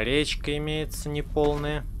батареечка имеется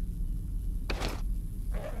неполная.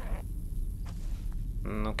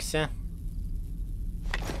 Ну-ка.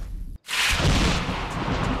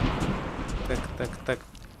 Так.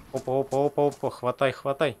 Опа.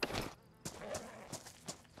 Хватай.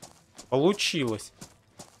 Получилось.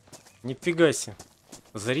 Нифига себе.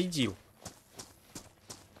 Зарядил.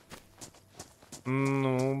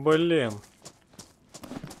 Ну, блин.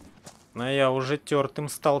 А я уже тертым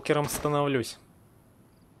сталкером становлюсь.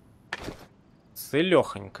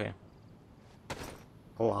 Целехонькая.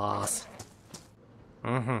 Класс.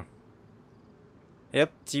 Угу.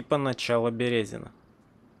 Это типа начало Березина.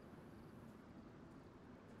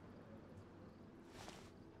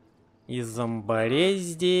 И зомбарей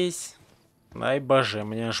здесь. Ай боже,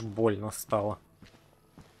 мне аж больно стало.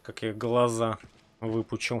 Как я глаза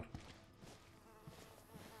выпучил.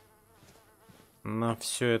 На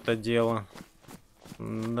все это дело.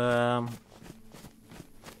 Да.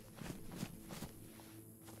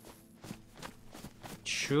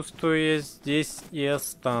 Чувствую, я здесь и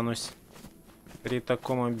останусь. При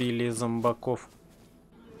таком обилии зомбаков.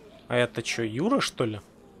 А это что, Юра, что ли?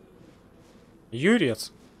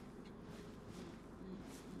 Юрец?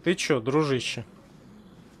 Ты чё, дружище?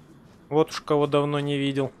 Вот уж кого давно не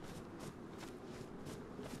видел.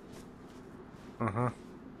 Ага.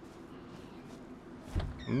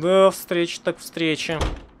 Да, встреча так встреча.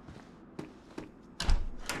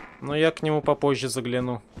 Но я к нему попозже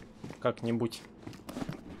загляну. Как-нибудь.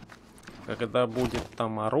 Когда будет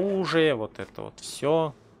там оружие, вот это вот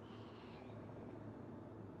все.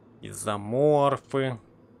 Изоморфы.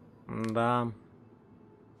 Да.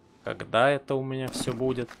 Когда это у меня все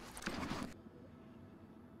будет?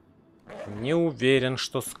 Не уверен,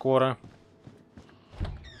 что скоро.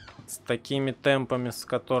 С такими темпами, с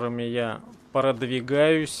которыми я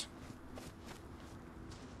продвигаюсь.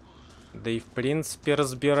 Да и в принципе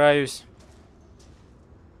разбираюсь.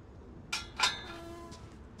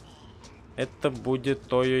 Это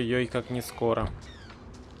будет ой-ой-ой как не скоро.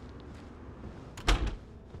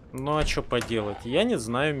 Ну а что поделать? Я не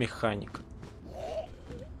знаю механик.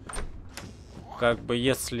 Как бы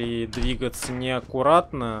если двигаться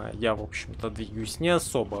неаккуратно, я в общем-то двигаюсь не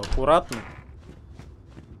особо аккуратно,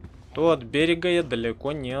 то от берега я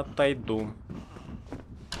далеко не отойду.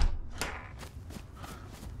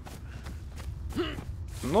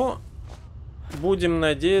 Но будем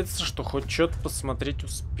надеяться, что хоть что-то посмотреть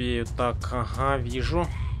успею. Так, ага, вижу.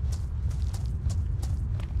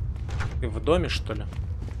 Ты в доме, что ли?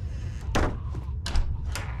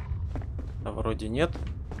 Да вроде нет.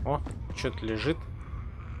 О, что-то лежит.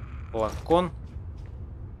 Флакон.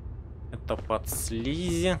 Это под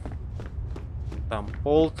слизи. Там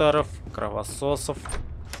полтеров, кровососов.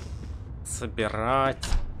 Собирать.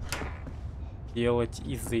 Делать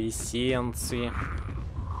из эссенции.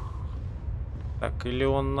 Так, или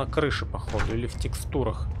он на крыше, походу, или в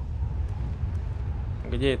текстурах.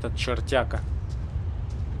 Где этот чертяка?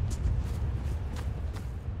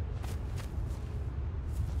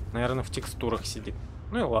 Наверное, в текстурах сидит.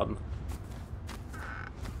 Ну и ладно.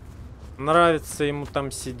 Нравится ему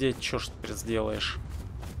там сидеть, что ж теперь сделаешь?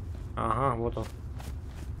 Ага, вот он.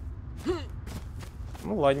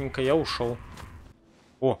 Ну ладненько, я ушел.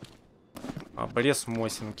 О, обрез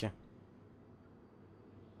Мосинки.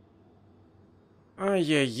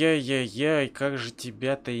 Ай-яй-яй-яй-яй, как же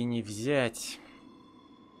тебя-то и не взять.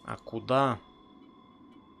 А куда?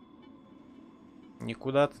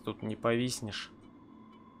 Никуда ты тут не повиснешь.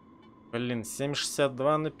 Блин,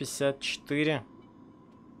 7,62 на 54.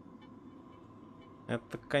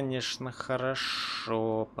 Это, конечно,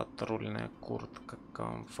 хорошо. Патрульная куртка,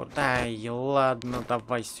 комфорт. Ай, ладно,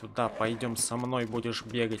 давай сюда. Пойдем со мной, будешь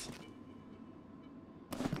бегать.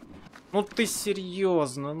 Ну ты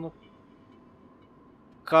серьезно? Ну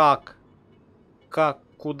как? Как,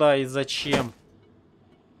 куда и зачем?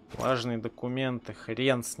 Важные документы,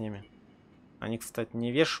 хрен с ними. Они, кстати,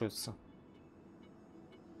 не вешаются.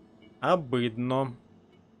 Обыдно.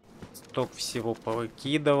 Сток всего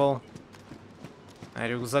повыкидывал. А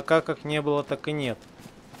рюкзака как не было, так и нет.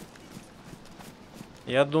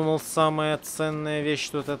 Я думал, самая ценная вещь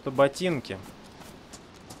тут это ботинки.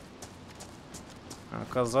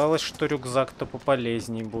 Оказалось, что рюкзак-то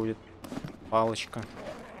пополезней будет. Палочка.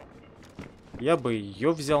 Я бы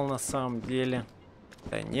ее взял на самом деле.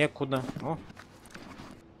 Да некуда. О.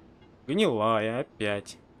 Гнилая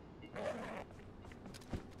опять.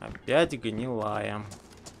 Опять гнилая.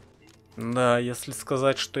 Да, если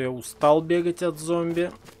сказать, что я устал бегать от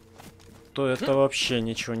зомби, то это вообще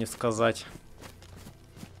ничего не сказать.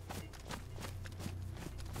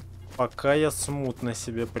 Пока я смутно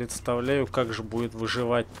себе представляю, как же будет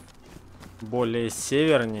выживать более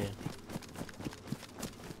севернее.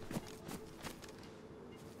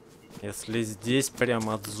 Если здесь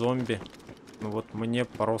прямо от зомби, ну вот мне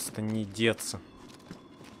просто не деться.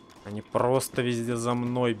 Они просто везде за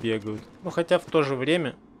мной бегают. Ну хотя в то же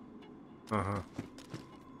время... Ага.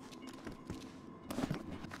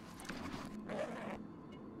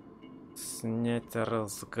 Снять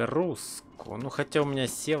разгрузку. Ну хотя у меня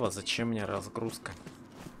сева, зачем мне разгрузка?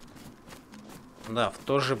 Да, в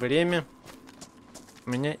то же время у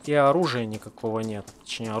меня и оружия никакого нет.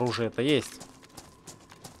 Точнее, оружие-то есть.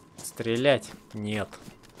 Стрелять нет.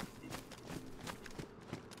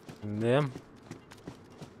 Да.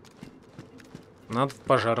 Надо в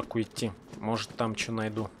пожарку идти. Может, там что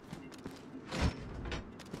найду.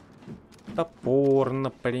 Топор,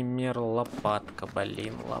 например, лопатка.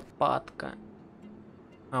 Блин, лопатка.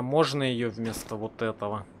 А можно ее вместо вот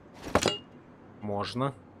этого?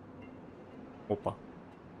 Можно. Опа.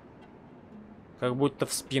 Как будто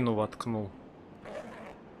в спину воткнул.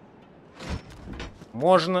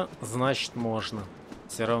 Можно, значит можно.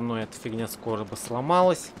 Все равно эта фигня скоро бы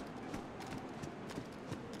сломалась.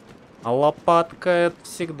 А лопатка это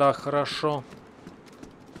всегда хорошо.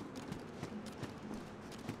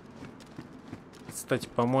 Кстати,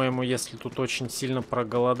 по-моему, если тут очень сильно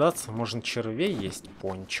проголодаться, можно червей есть.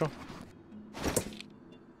 Пончо.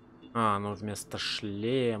 А, ну вместо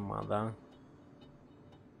шлема, да?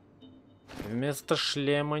 Вместо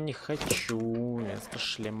шлема не хочу. Вместо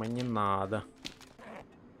шлема не надо.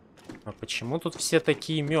 А почему тут все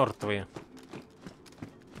такие мертвые?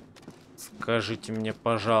 Скажите мне,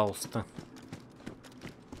 пожалуйста.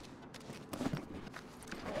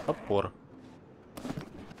 Топор.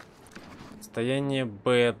 Состояние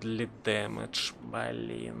badly damage.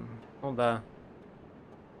 Блин. Ну да.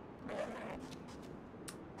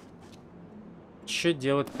 Что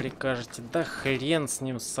делать прикажете? Да хрен с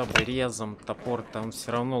ним, с обрезом. Топор там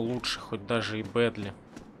все равно лучше, хоть даже и badly.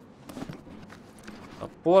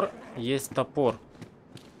 Топор есть топор.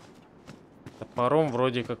 Топором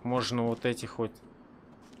вроде как можно вот этих вот.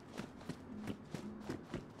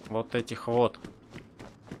 Вот этих вот.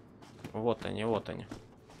 Вот они, вот они.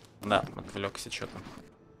 Да, отвлекся что-то.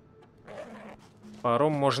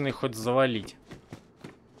 Топором можно их хоть завалить.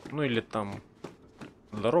 Ну или там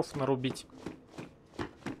дров нарубить.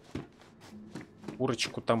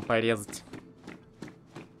 Курочку там порезать.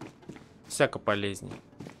 Всяко полезней.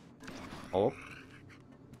 Оп.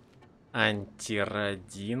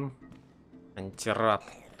 Антирадин. Антирад,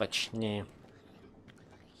 точнее.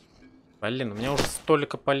 Блин, у меня уже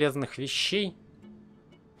столько полезных вещей,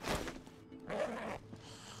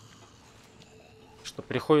 что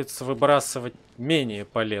приходится выбрасывать менее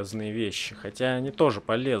полезные вещи. Хотя они тоже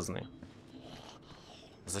полезные.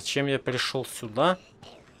 Зачем я пришел сюда?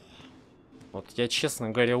 Вот я, честно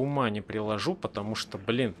говоря, ума не приложу, потому что,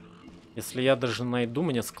 блин, если я даже найду,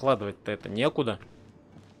 мне складывать-то это некуда.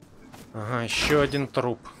 Ага, еще один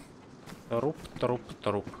труп. Труп, труп,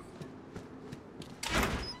 труп.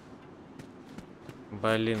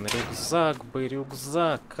 Блин, рюкзак бы,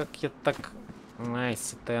 рюкзак. Как я так... Ай,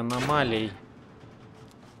 с этой аномалией.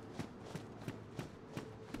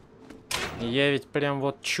 Я ведь прям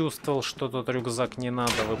вот чувствовал, что тот рюкзак не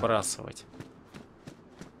надо выбрасывать.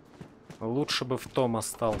 Лучше бы в том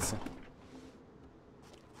остался.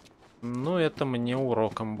 Ну, это мне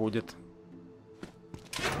уроком будет.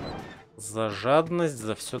 За жадность,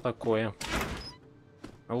 за все такое.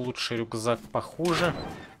 Лучше рюкзак похуже,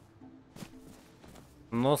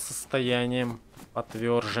 но состоянием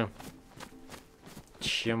потверже,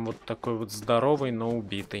 чем вот такой вот здоровый, но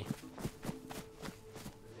убитый.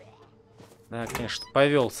 Да, конечно,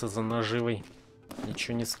 повелся за наживой.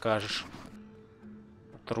 Ничего не скажешь.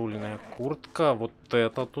 Патрульная куртка. Вот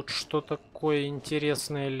это тут что такое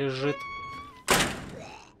интересное лежит.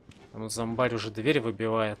 Там зомбарь уже дверь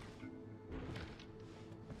выбивает.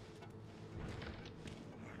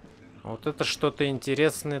 Вот это что-то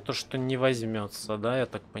интересное, то, что не возьмется, да, я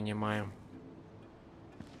так понимаю.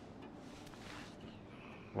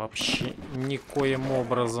 Вообще никоим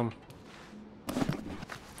образом.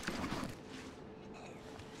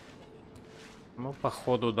 Ну,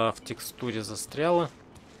 походу, да, в текстуре застряло.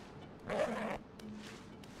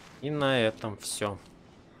 И на этом все.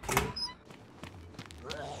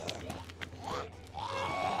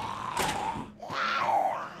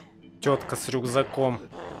 Тетка с рюкзаком.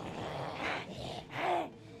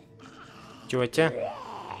 Тетя,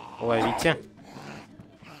 ловите.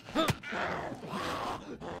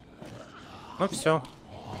 Ну все.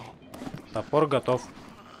 Топор готов.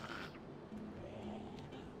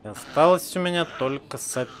 И осталась у меня только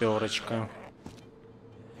саперочка.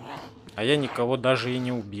 А я никого даже и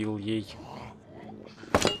не убил ей.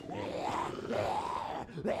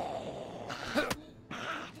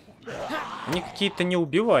 Они какие-то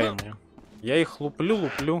неубиваемые. Я их луплю.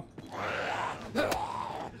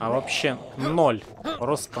 А вообще 0.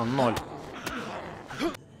 Просто 0.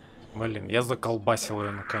 Блин, я заколбасил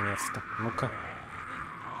ее наконец-то. Ну-ка.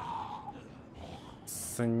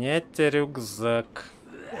 Снять рюкзак.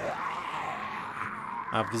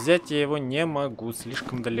 А взять я его не могу,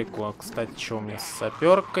 слишком далеко. Кстати, что у меня с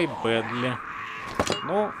саперкой? Бэдли.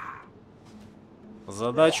 Ну,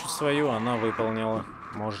 задачу свою она выполнила,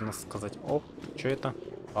 можно сказать. Оп, что это?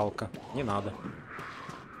 Палка. Не надо.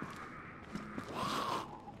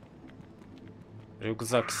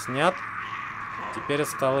 Рюкзак снят. Теперь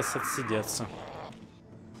осталось отсидеться.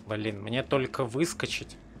 Блин, мне только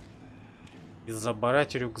выскочить и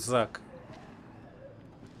забрать рюкзак.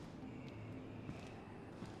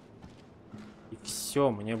 И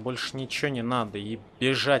все, мне больше ничего не надо. И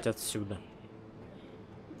бежать отсюда.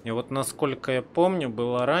 И вот насколько я помню,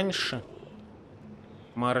 было раньше,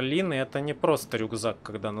 марлины это не просто рюкзак,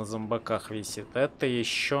 когда на зомбаках висит. Это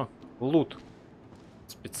еще лут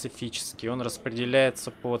специфический. Он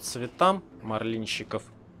распределяется по цветам марлинщиков.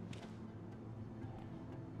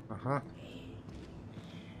 Ага.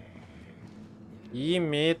 И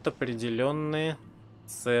имеет определенные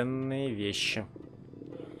ценные вещи.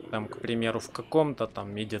 Там, к примеру, в каком-то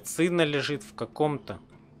там медицина лежит, в каком-то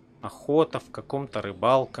охота, в каком-то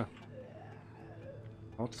рыбалка.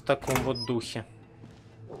 Вот в таком вот духе.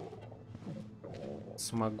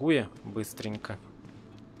 Смогу я быстренько?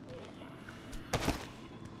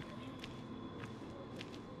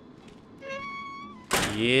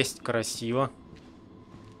 Есть, красиво.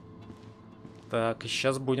 Так, и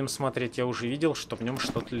сейчас будем смотреть. Я уже видел, что в нем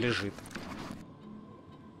что-то лежит.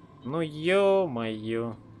 Ну,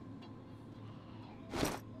 ё-моё.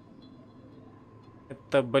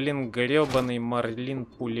 Это, блин, грёбаный марлин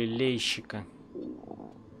пулелейщика.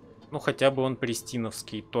 Ну, хотя бы он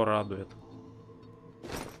престиновский, то радует.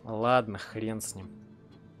 Ладно, хрен с ним.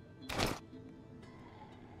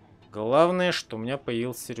 Главное, что у меня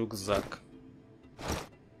появился рюкзак.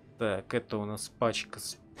 Так, это у нас пачка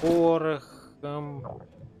с порохом.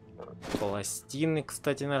 Пластины,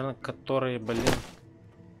 кстати, наверное, которые, блин,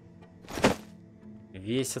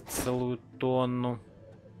 весят целую тонну.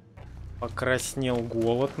 Покраснел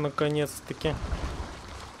голод, наконец-таки.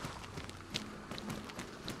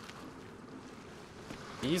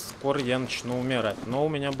 И скоро я начну умирать. Но у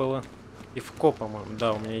меня было пивко, по-моему.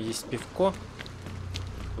 Да, у меня есть пивко.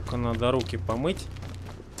 Только надо руки помыть.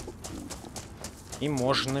 И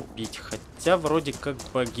можно пить. Хотя вроде как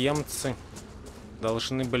богемцы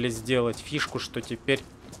должны были сделать фишку, что теперь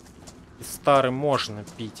из старой можно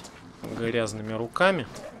пить грязными руками.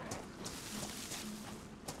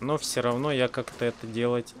 Но все равно я как-то это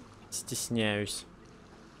делать стесняюсь.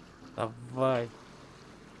 Давай.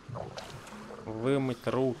 Вымыть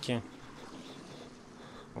руки.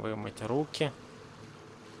 Вымыть руки.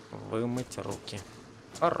 Вымыть руки.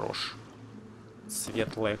 Хорош.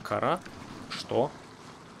 Светлая кора. Что?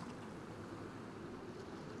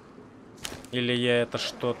 Или я это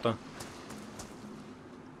что-то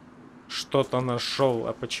нашел?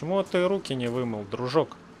 А почему ты руки не вымыл,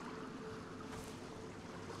 дружок?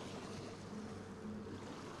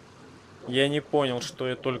 Я не понял, что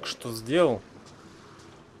я только что сделал.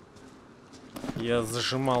 Я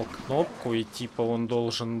зажимал кнопку, и типа он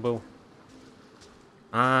должен был...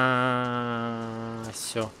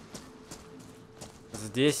 Все.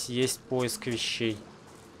 Здесь есть поиск вещей.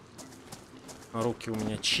 Руки у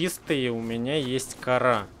меня чистые, у меня есть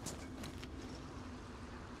кора.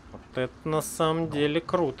 Вот это на самом деле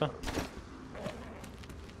круто.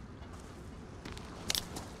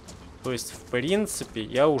 То есть, в принципе,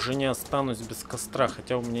 я уже не останусь без костра,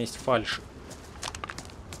 хотя у меня есть фальшик.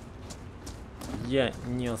 Я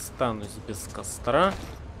не останусь без костра.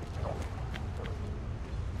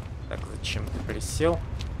 Так, зачем ты присел?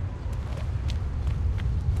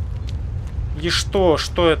 И что?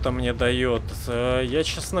 Что это мне дает? Я,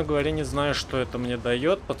 честно говоря, не знаю, что это мне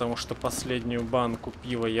дает, потому что последнюю банку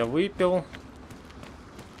пива я выпил.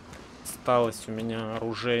 Осталась у меня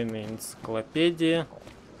оружейная энциклопедия.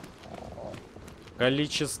 В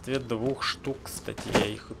количестве 2 штук. Кстати, я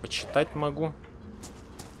их и почитать могу.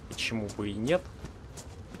 Почему бы и нет?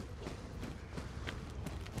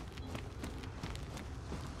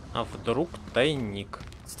 А вдруг тайник?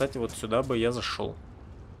 Кстати, вот сюда бы я зашел.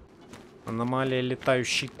 Аномалия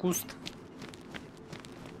летающий куст.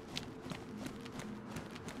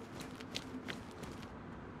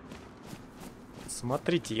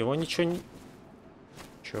 Смотрите, его ничего не...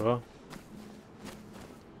 Чё?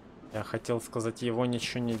 Я хотел сказать, его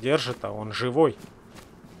ничего не держит, а он живой.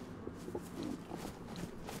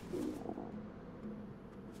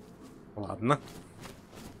 Ладно.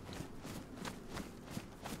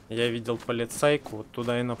 Я видел полицайку, вот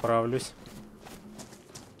туда и направлюсь.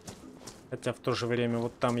 Хотя в то же время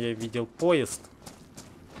вот там я видел поезд.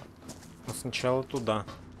 Но сначала туда.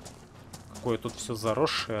 Какое тут все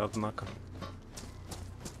заросшее, однако.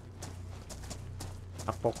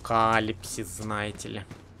 Апокалипсис, знаете ли.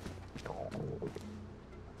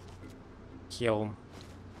 Хелм.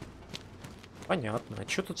 Понятно. А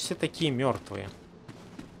чё тут все такие мертвые?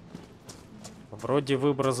 Вроде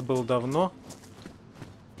выброс был давно.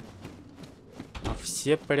 А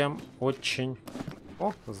все прям очень...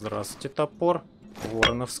 О, здравствуйте, топор.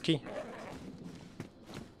 Вороновский.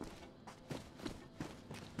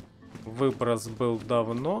 Выброс был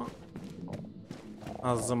давно.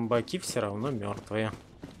 А зомбаки все равно мертвые.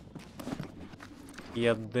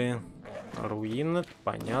 Еды. Руины,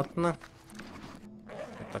 понятно.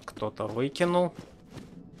 Это кто-то выкинул.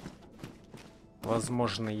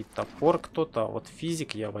 Возможно, и топор кто-то. А вот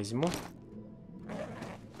физик я возьму.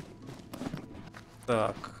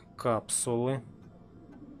 Так, капсулы.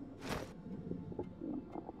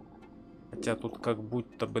 Хотя тут как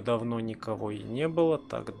будто бы давно никого и не было.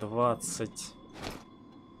 Так, 20.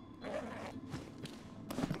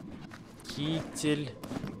 Китель.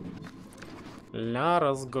 Ля,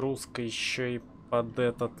 разгрузка еще и под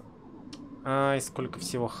этот. Ай, сколько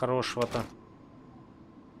всего хорошего-то.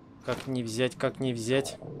 Как не взять, как не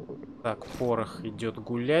взять. Так, порох идет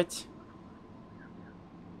гулять.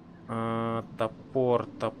 Топор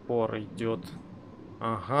идет.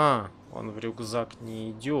 Ага, он в рюкзак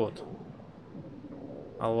не идет.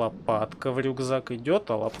 А лопатка в рюкзак идет,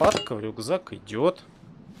 а лопатка в рюкзак идет.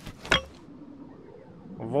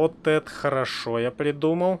 Вот это хорошо я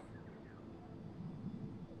придумал.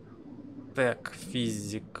 Так,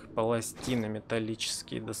 физик, пластины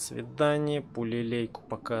металлические, до свидания. Пулелейку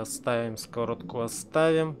пока оставим, сковородку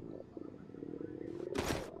оставим.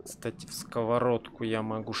 Кстати, в сковородку я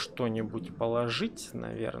могу что-нибудь положить,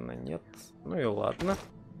 наверное, нет. Ну и ладно.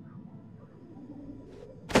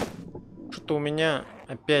 Что-то у меня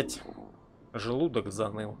опять желудок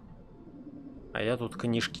заныл. А я тут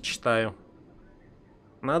книжки читаю.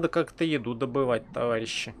 Надо как-то еду добывать,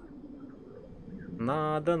 товарищи.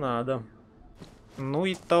 Надо. Ну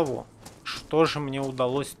и того. Что же мне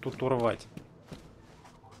удалось тут урвать?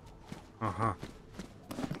 Ага.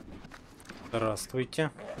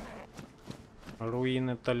 Здравствуйте.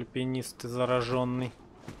 Руины, альпинисты зараженный.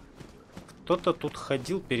 Кто-то тут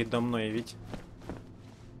ходил передо мной, ведь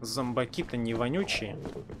зомбаки-то не вонючие,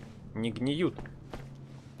 не гниют.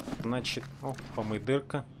 Значит, о,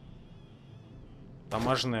 помыдырка.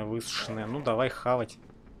 Домашняя высушенная. Ну, давай хавать.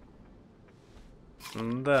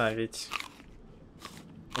 Да, ведь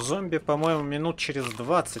зомби, по-моему, минут через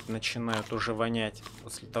 20 начинают уже вонять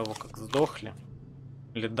после того, как сдохли.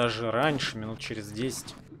 Или даже раньше, минут через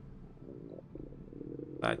 10.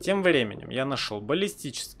 А тем временем я нашел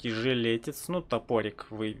баллистический жилетец. Ну, топорик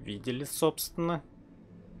вы видели, собственно.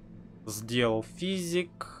 Сделал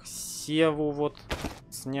физик. Севу вот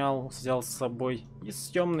снял, взял с собой. И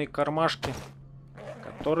съемные кармашки,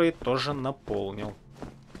 которые тоже наполнил.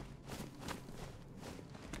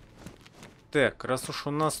 Так, раз уж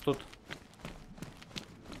у нас тут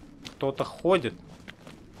кто-то ходит,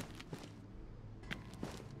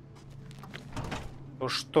 то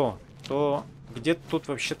что? То где-то тут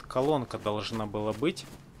вообще-то колонка должна была быть.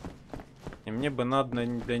 И мне бы надо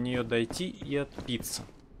до нее дойти и отпиться.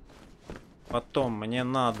 Потом мне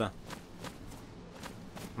надо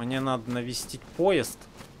навестить поезд.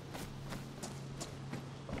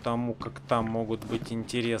 Потому как там могут быть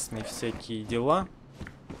интересные всякие дела.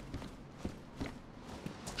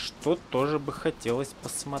 Что тоже бы хотелось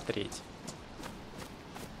посмотреть.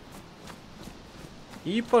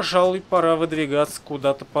 И, пожалуй, пора выдвигаться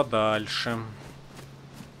куда-то подальше.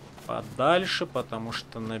 Подальше, потому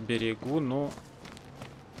что на берегу, ну,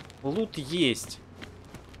 лут есть.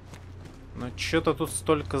 Но что-то тут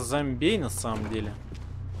столько зомбей на самом деле.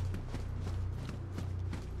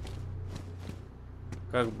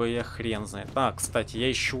 Как бы я хрен знает. А, кстати, я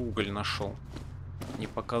еще уголь нашел. Не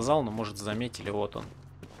показал, но, может, заметили. Вот он.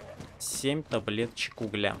 7 таблеточек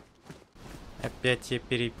угля. Опять я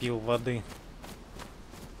перепил воды.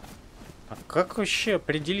 А как вообще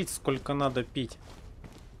определить, сколько надо пить?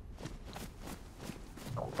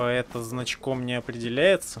 По это значком не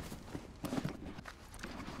определяется.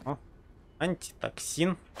 О,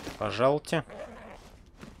 антитоксин. Пожалуйте.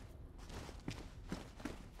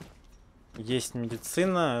 есть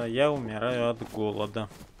медицина, а я умираю от голода.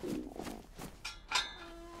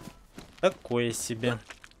 Такое себе.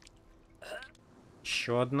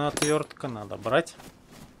 Еще одна отвертка надо брать.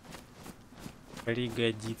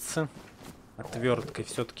 Пригодится. Отверткой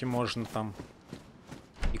все-таки можно там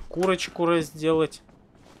и курочку разделать.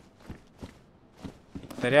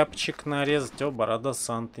 И тряпочек нарезать. О, борода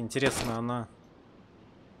Санта. Интересно, она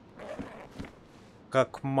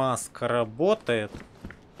как маска работает?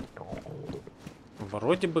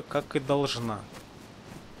 Вроде бы как и должна.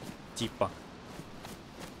 Типа.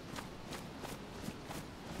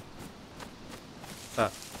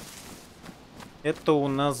 Так. Это у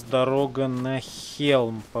нас дорога на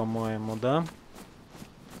Хелм, по-моему, да?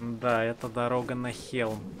 Да, это дорога на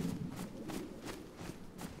Хелм.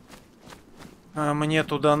 А мне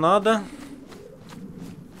туда надо.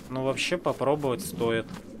 Ну, вообще, попробовать стоит.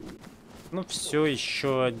 Ну, все,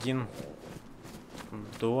 еще один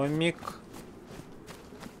домик.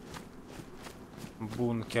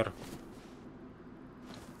 Бункер.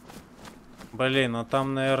 Блин, а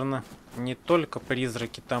там, наверное, не только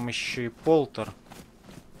призраки, там еще и полтер.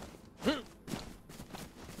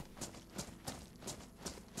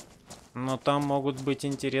 Но там могут быть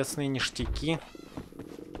интересные ништяки.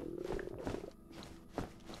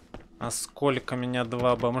 А сколько меня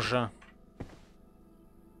два бомжа?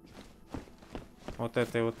 Вот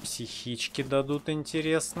этой вот психички дадут,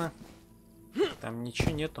 интересно. Там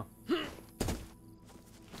ничего нету.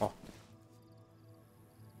 О.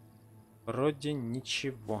 Вроде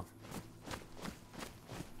ничего.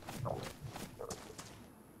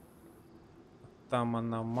 Там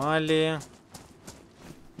аномалия.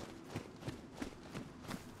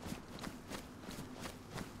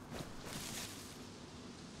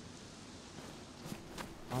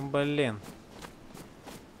 О, блин.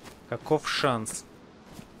 Каков шанс?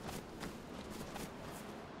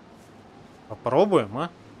 Попробуем,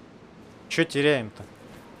 а? Чё теряем-то?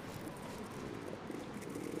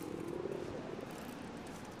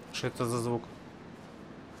 Что это за звук?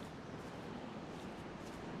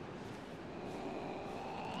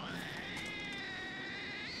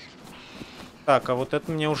 Так, а вот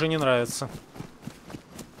это мне уже не нравится.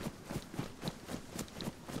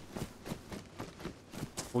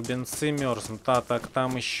 Бубенцы мерзнут. А, так,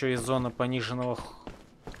 там еще и зона пониженного...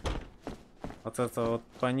 Вот это вот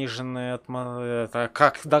пониженное это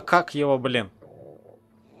как? Да как его, блин?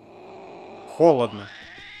 Холодно.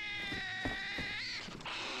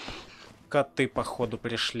 Коты, походу,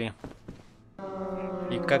 пришли.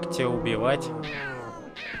 И как тебя убивать?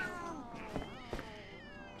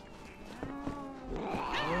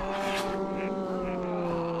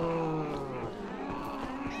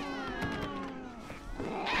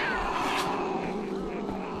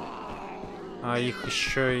 А их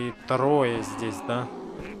еще и трое здесь, да?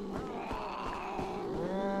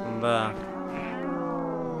 Да.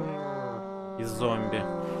 И зомби.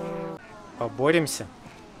 Поборемся?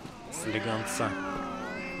 Слегонца.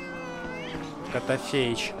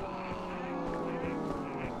 Котофеич.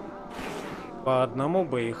 По одному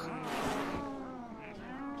бы их.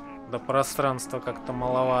 Да пространства как-то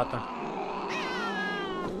маловато.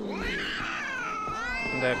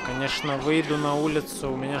 Да, конечно, выйду на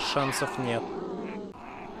улицу, у меня шансов нет.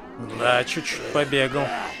 Да, чуть-чуть побегал.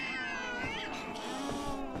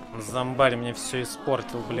 Зомбарь мне все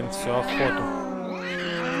испортил, блин, всю охоту.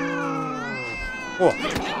 О!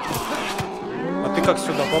 А ты как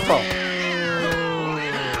сюда попал?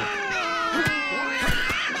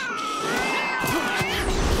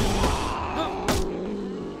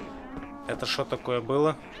 Это что такое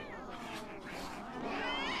было?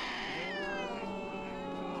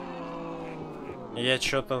 Я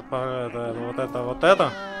что-то вот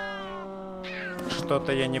это.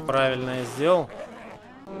 Что-то я неправильное сделал.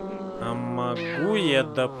 А могу я,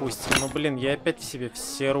 допустим... Ну, блин, я опять в себе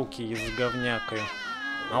все руки изговнякаю.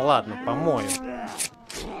 Ну, ладно, помою.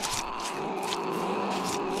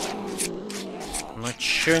 Ну,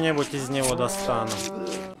 что-нибудь из него достану.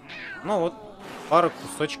 Ну, вот, пару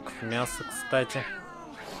кусочков мяса, кстати.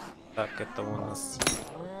 Так, это у нас...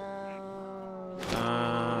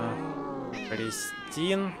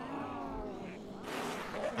 Кристин.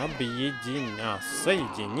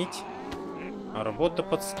 Соединить. Работа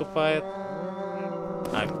подступает.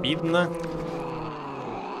 Обидно.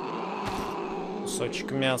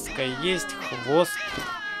 Кусочек мяска есть. Хвост.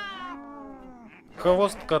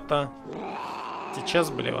 Хвост кота. Сейчас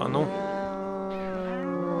блевану.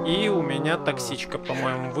 И у меня токсичка,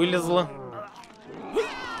 по-моему, вылезла.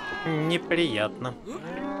 Неприятно.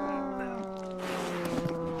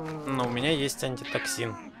 Но у меня есть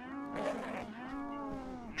антитоксин.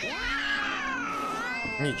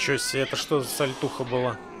 Ничего себе, это что за сальтуха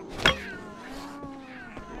была?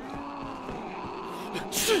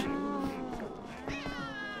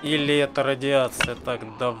 Или это радиация?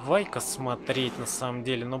 Так, давай-ка смотреть на самом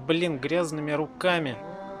деле. Ну, блин, грязными руками.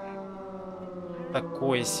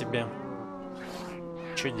 Такое себе.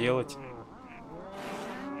 Что делать?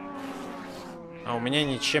 А у меня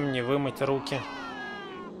ничем не вымыть руки.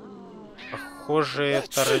 Похоже,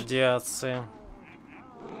 это радиация.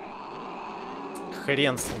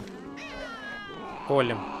 Хрен с ним.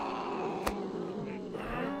 Колем.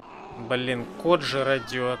 Блин, кот же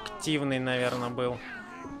радиоактивный, наверное, был.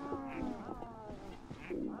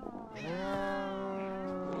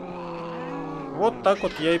 Вот так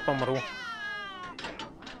вот я и помру.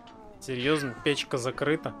 Серьезно, печка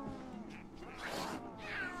закрыта.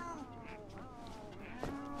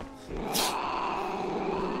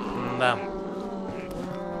 Да.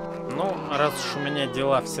 Ну, раз уж у меня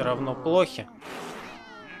дела все равно плохи,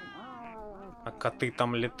 а коты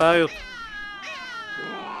там летают,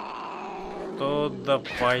 то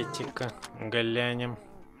давайте-ка глянем.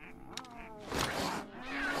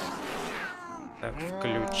 Так,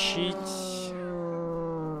 включить.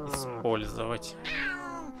 Использовать.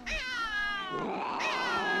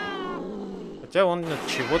 Хотя он от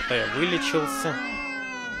чего-то я вылечился.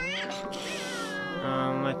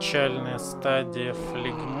 Начальная стадия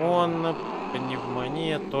флегмона,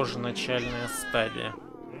 пневмония, тоже начальная стадия.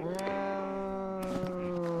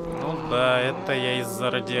 Ну да, это я из-за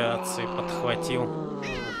радиации подхватил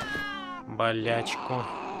болячку.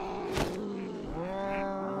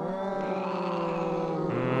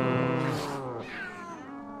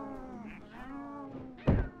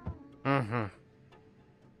 Угу.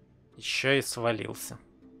 Еще и свалился.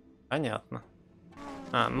 Понятно.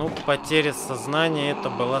 Ну, потеря сознания это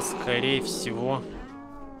была, скорее всего,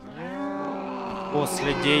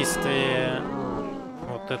 после действия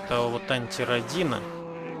вот этого вот антирадина.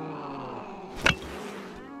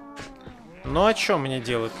 Ну, а что мне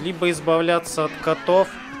делать? Либо избавляться от котов,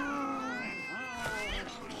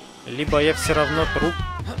 либо я все равно труп.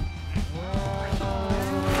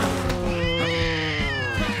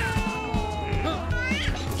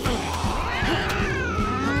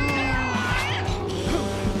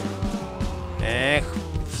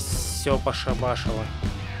 Все пошабашило.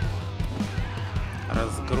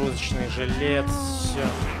 Разгрузочный жилет. Все.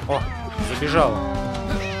 О, забежала.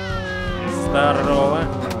 Здорово.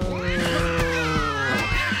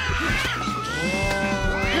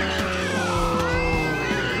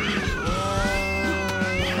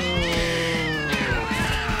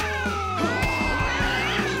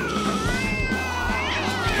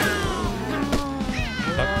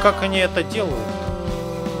 Так как они это делают?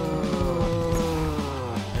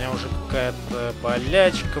 Какая-то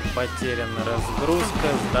болячка, потеряна разгрузка.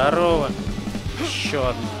 Здорово. Еще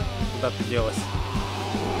одна. Куда ты делась?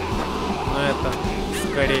 Ну это,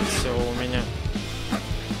 скорее всего, у меня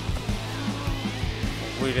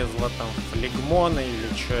вылезла там флегмона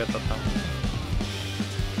или что это там.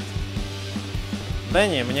 Да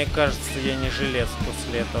не, мне кажется, я не жилец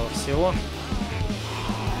после этого всего.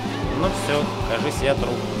 Ну все, кажись, я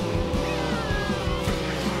труп.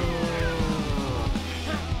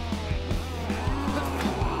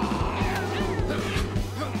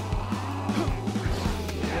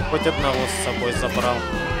 Хоть одного с собой забрал.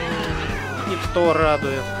 И то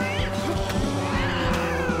радует.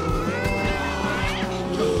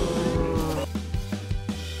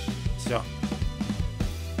 Все.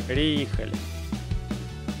 Приехали.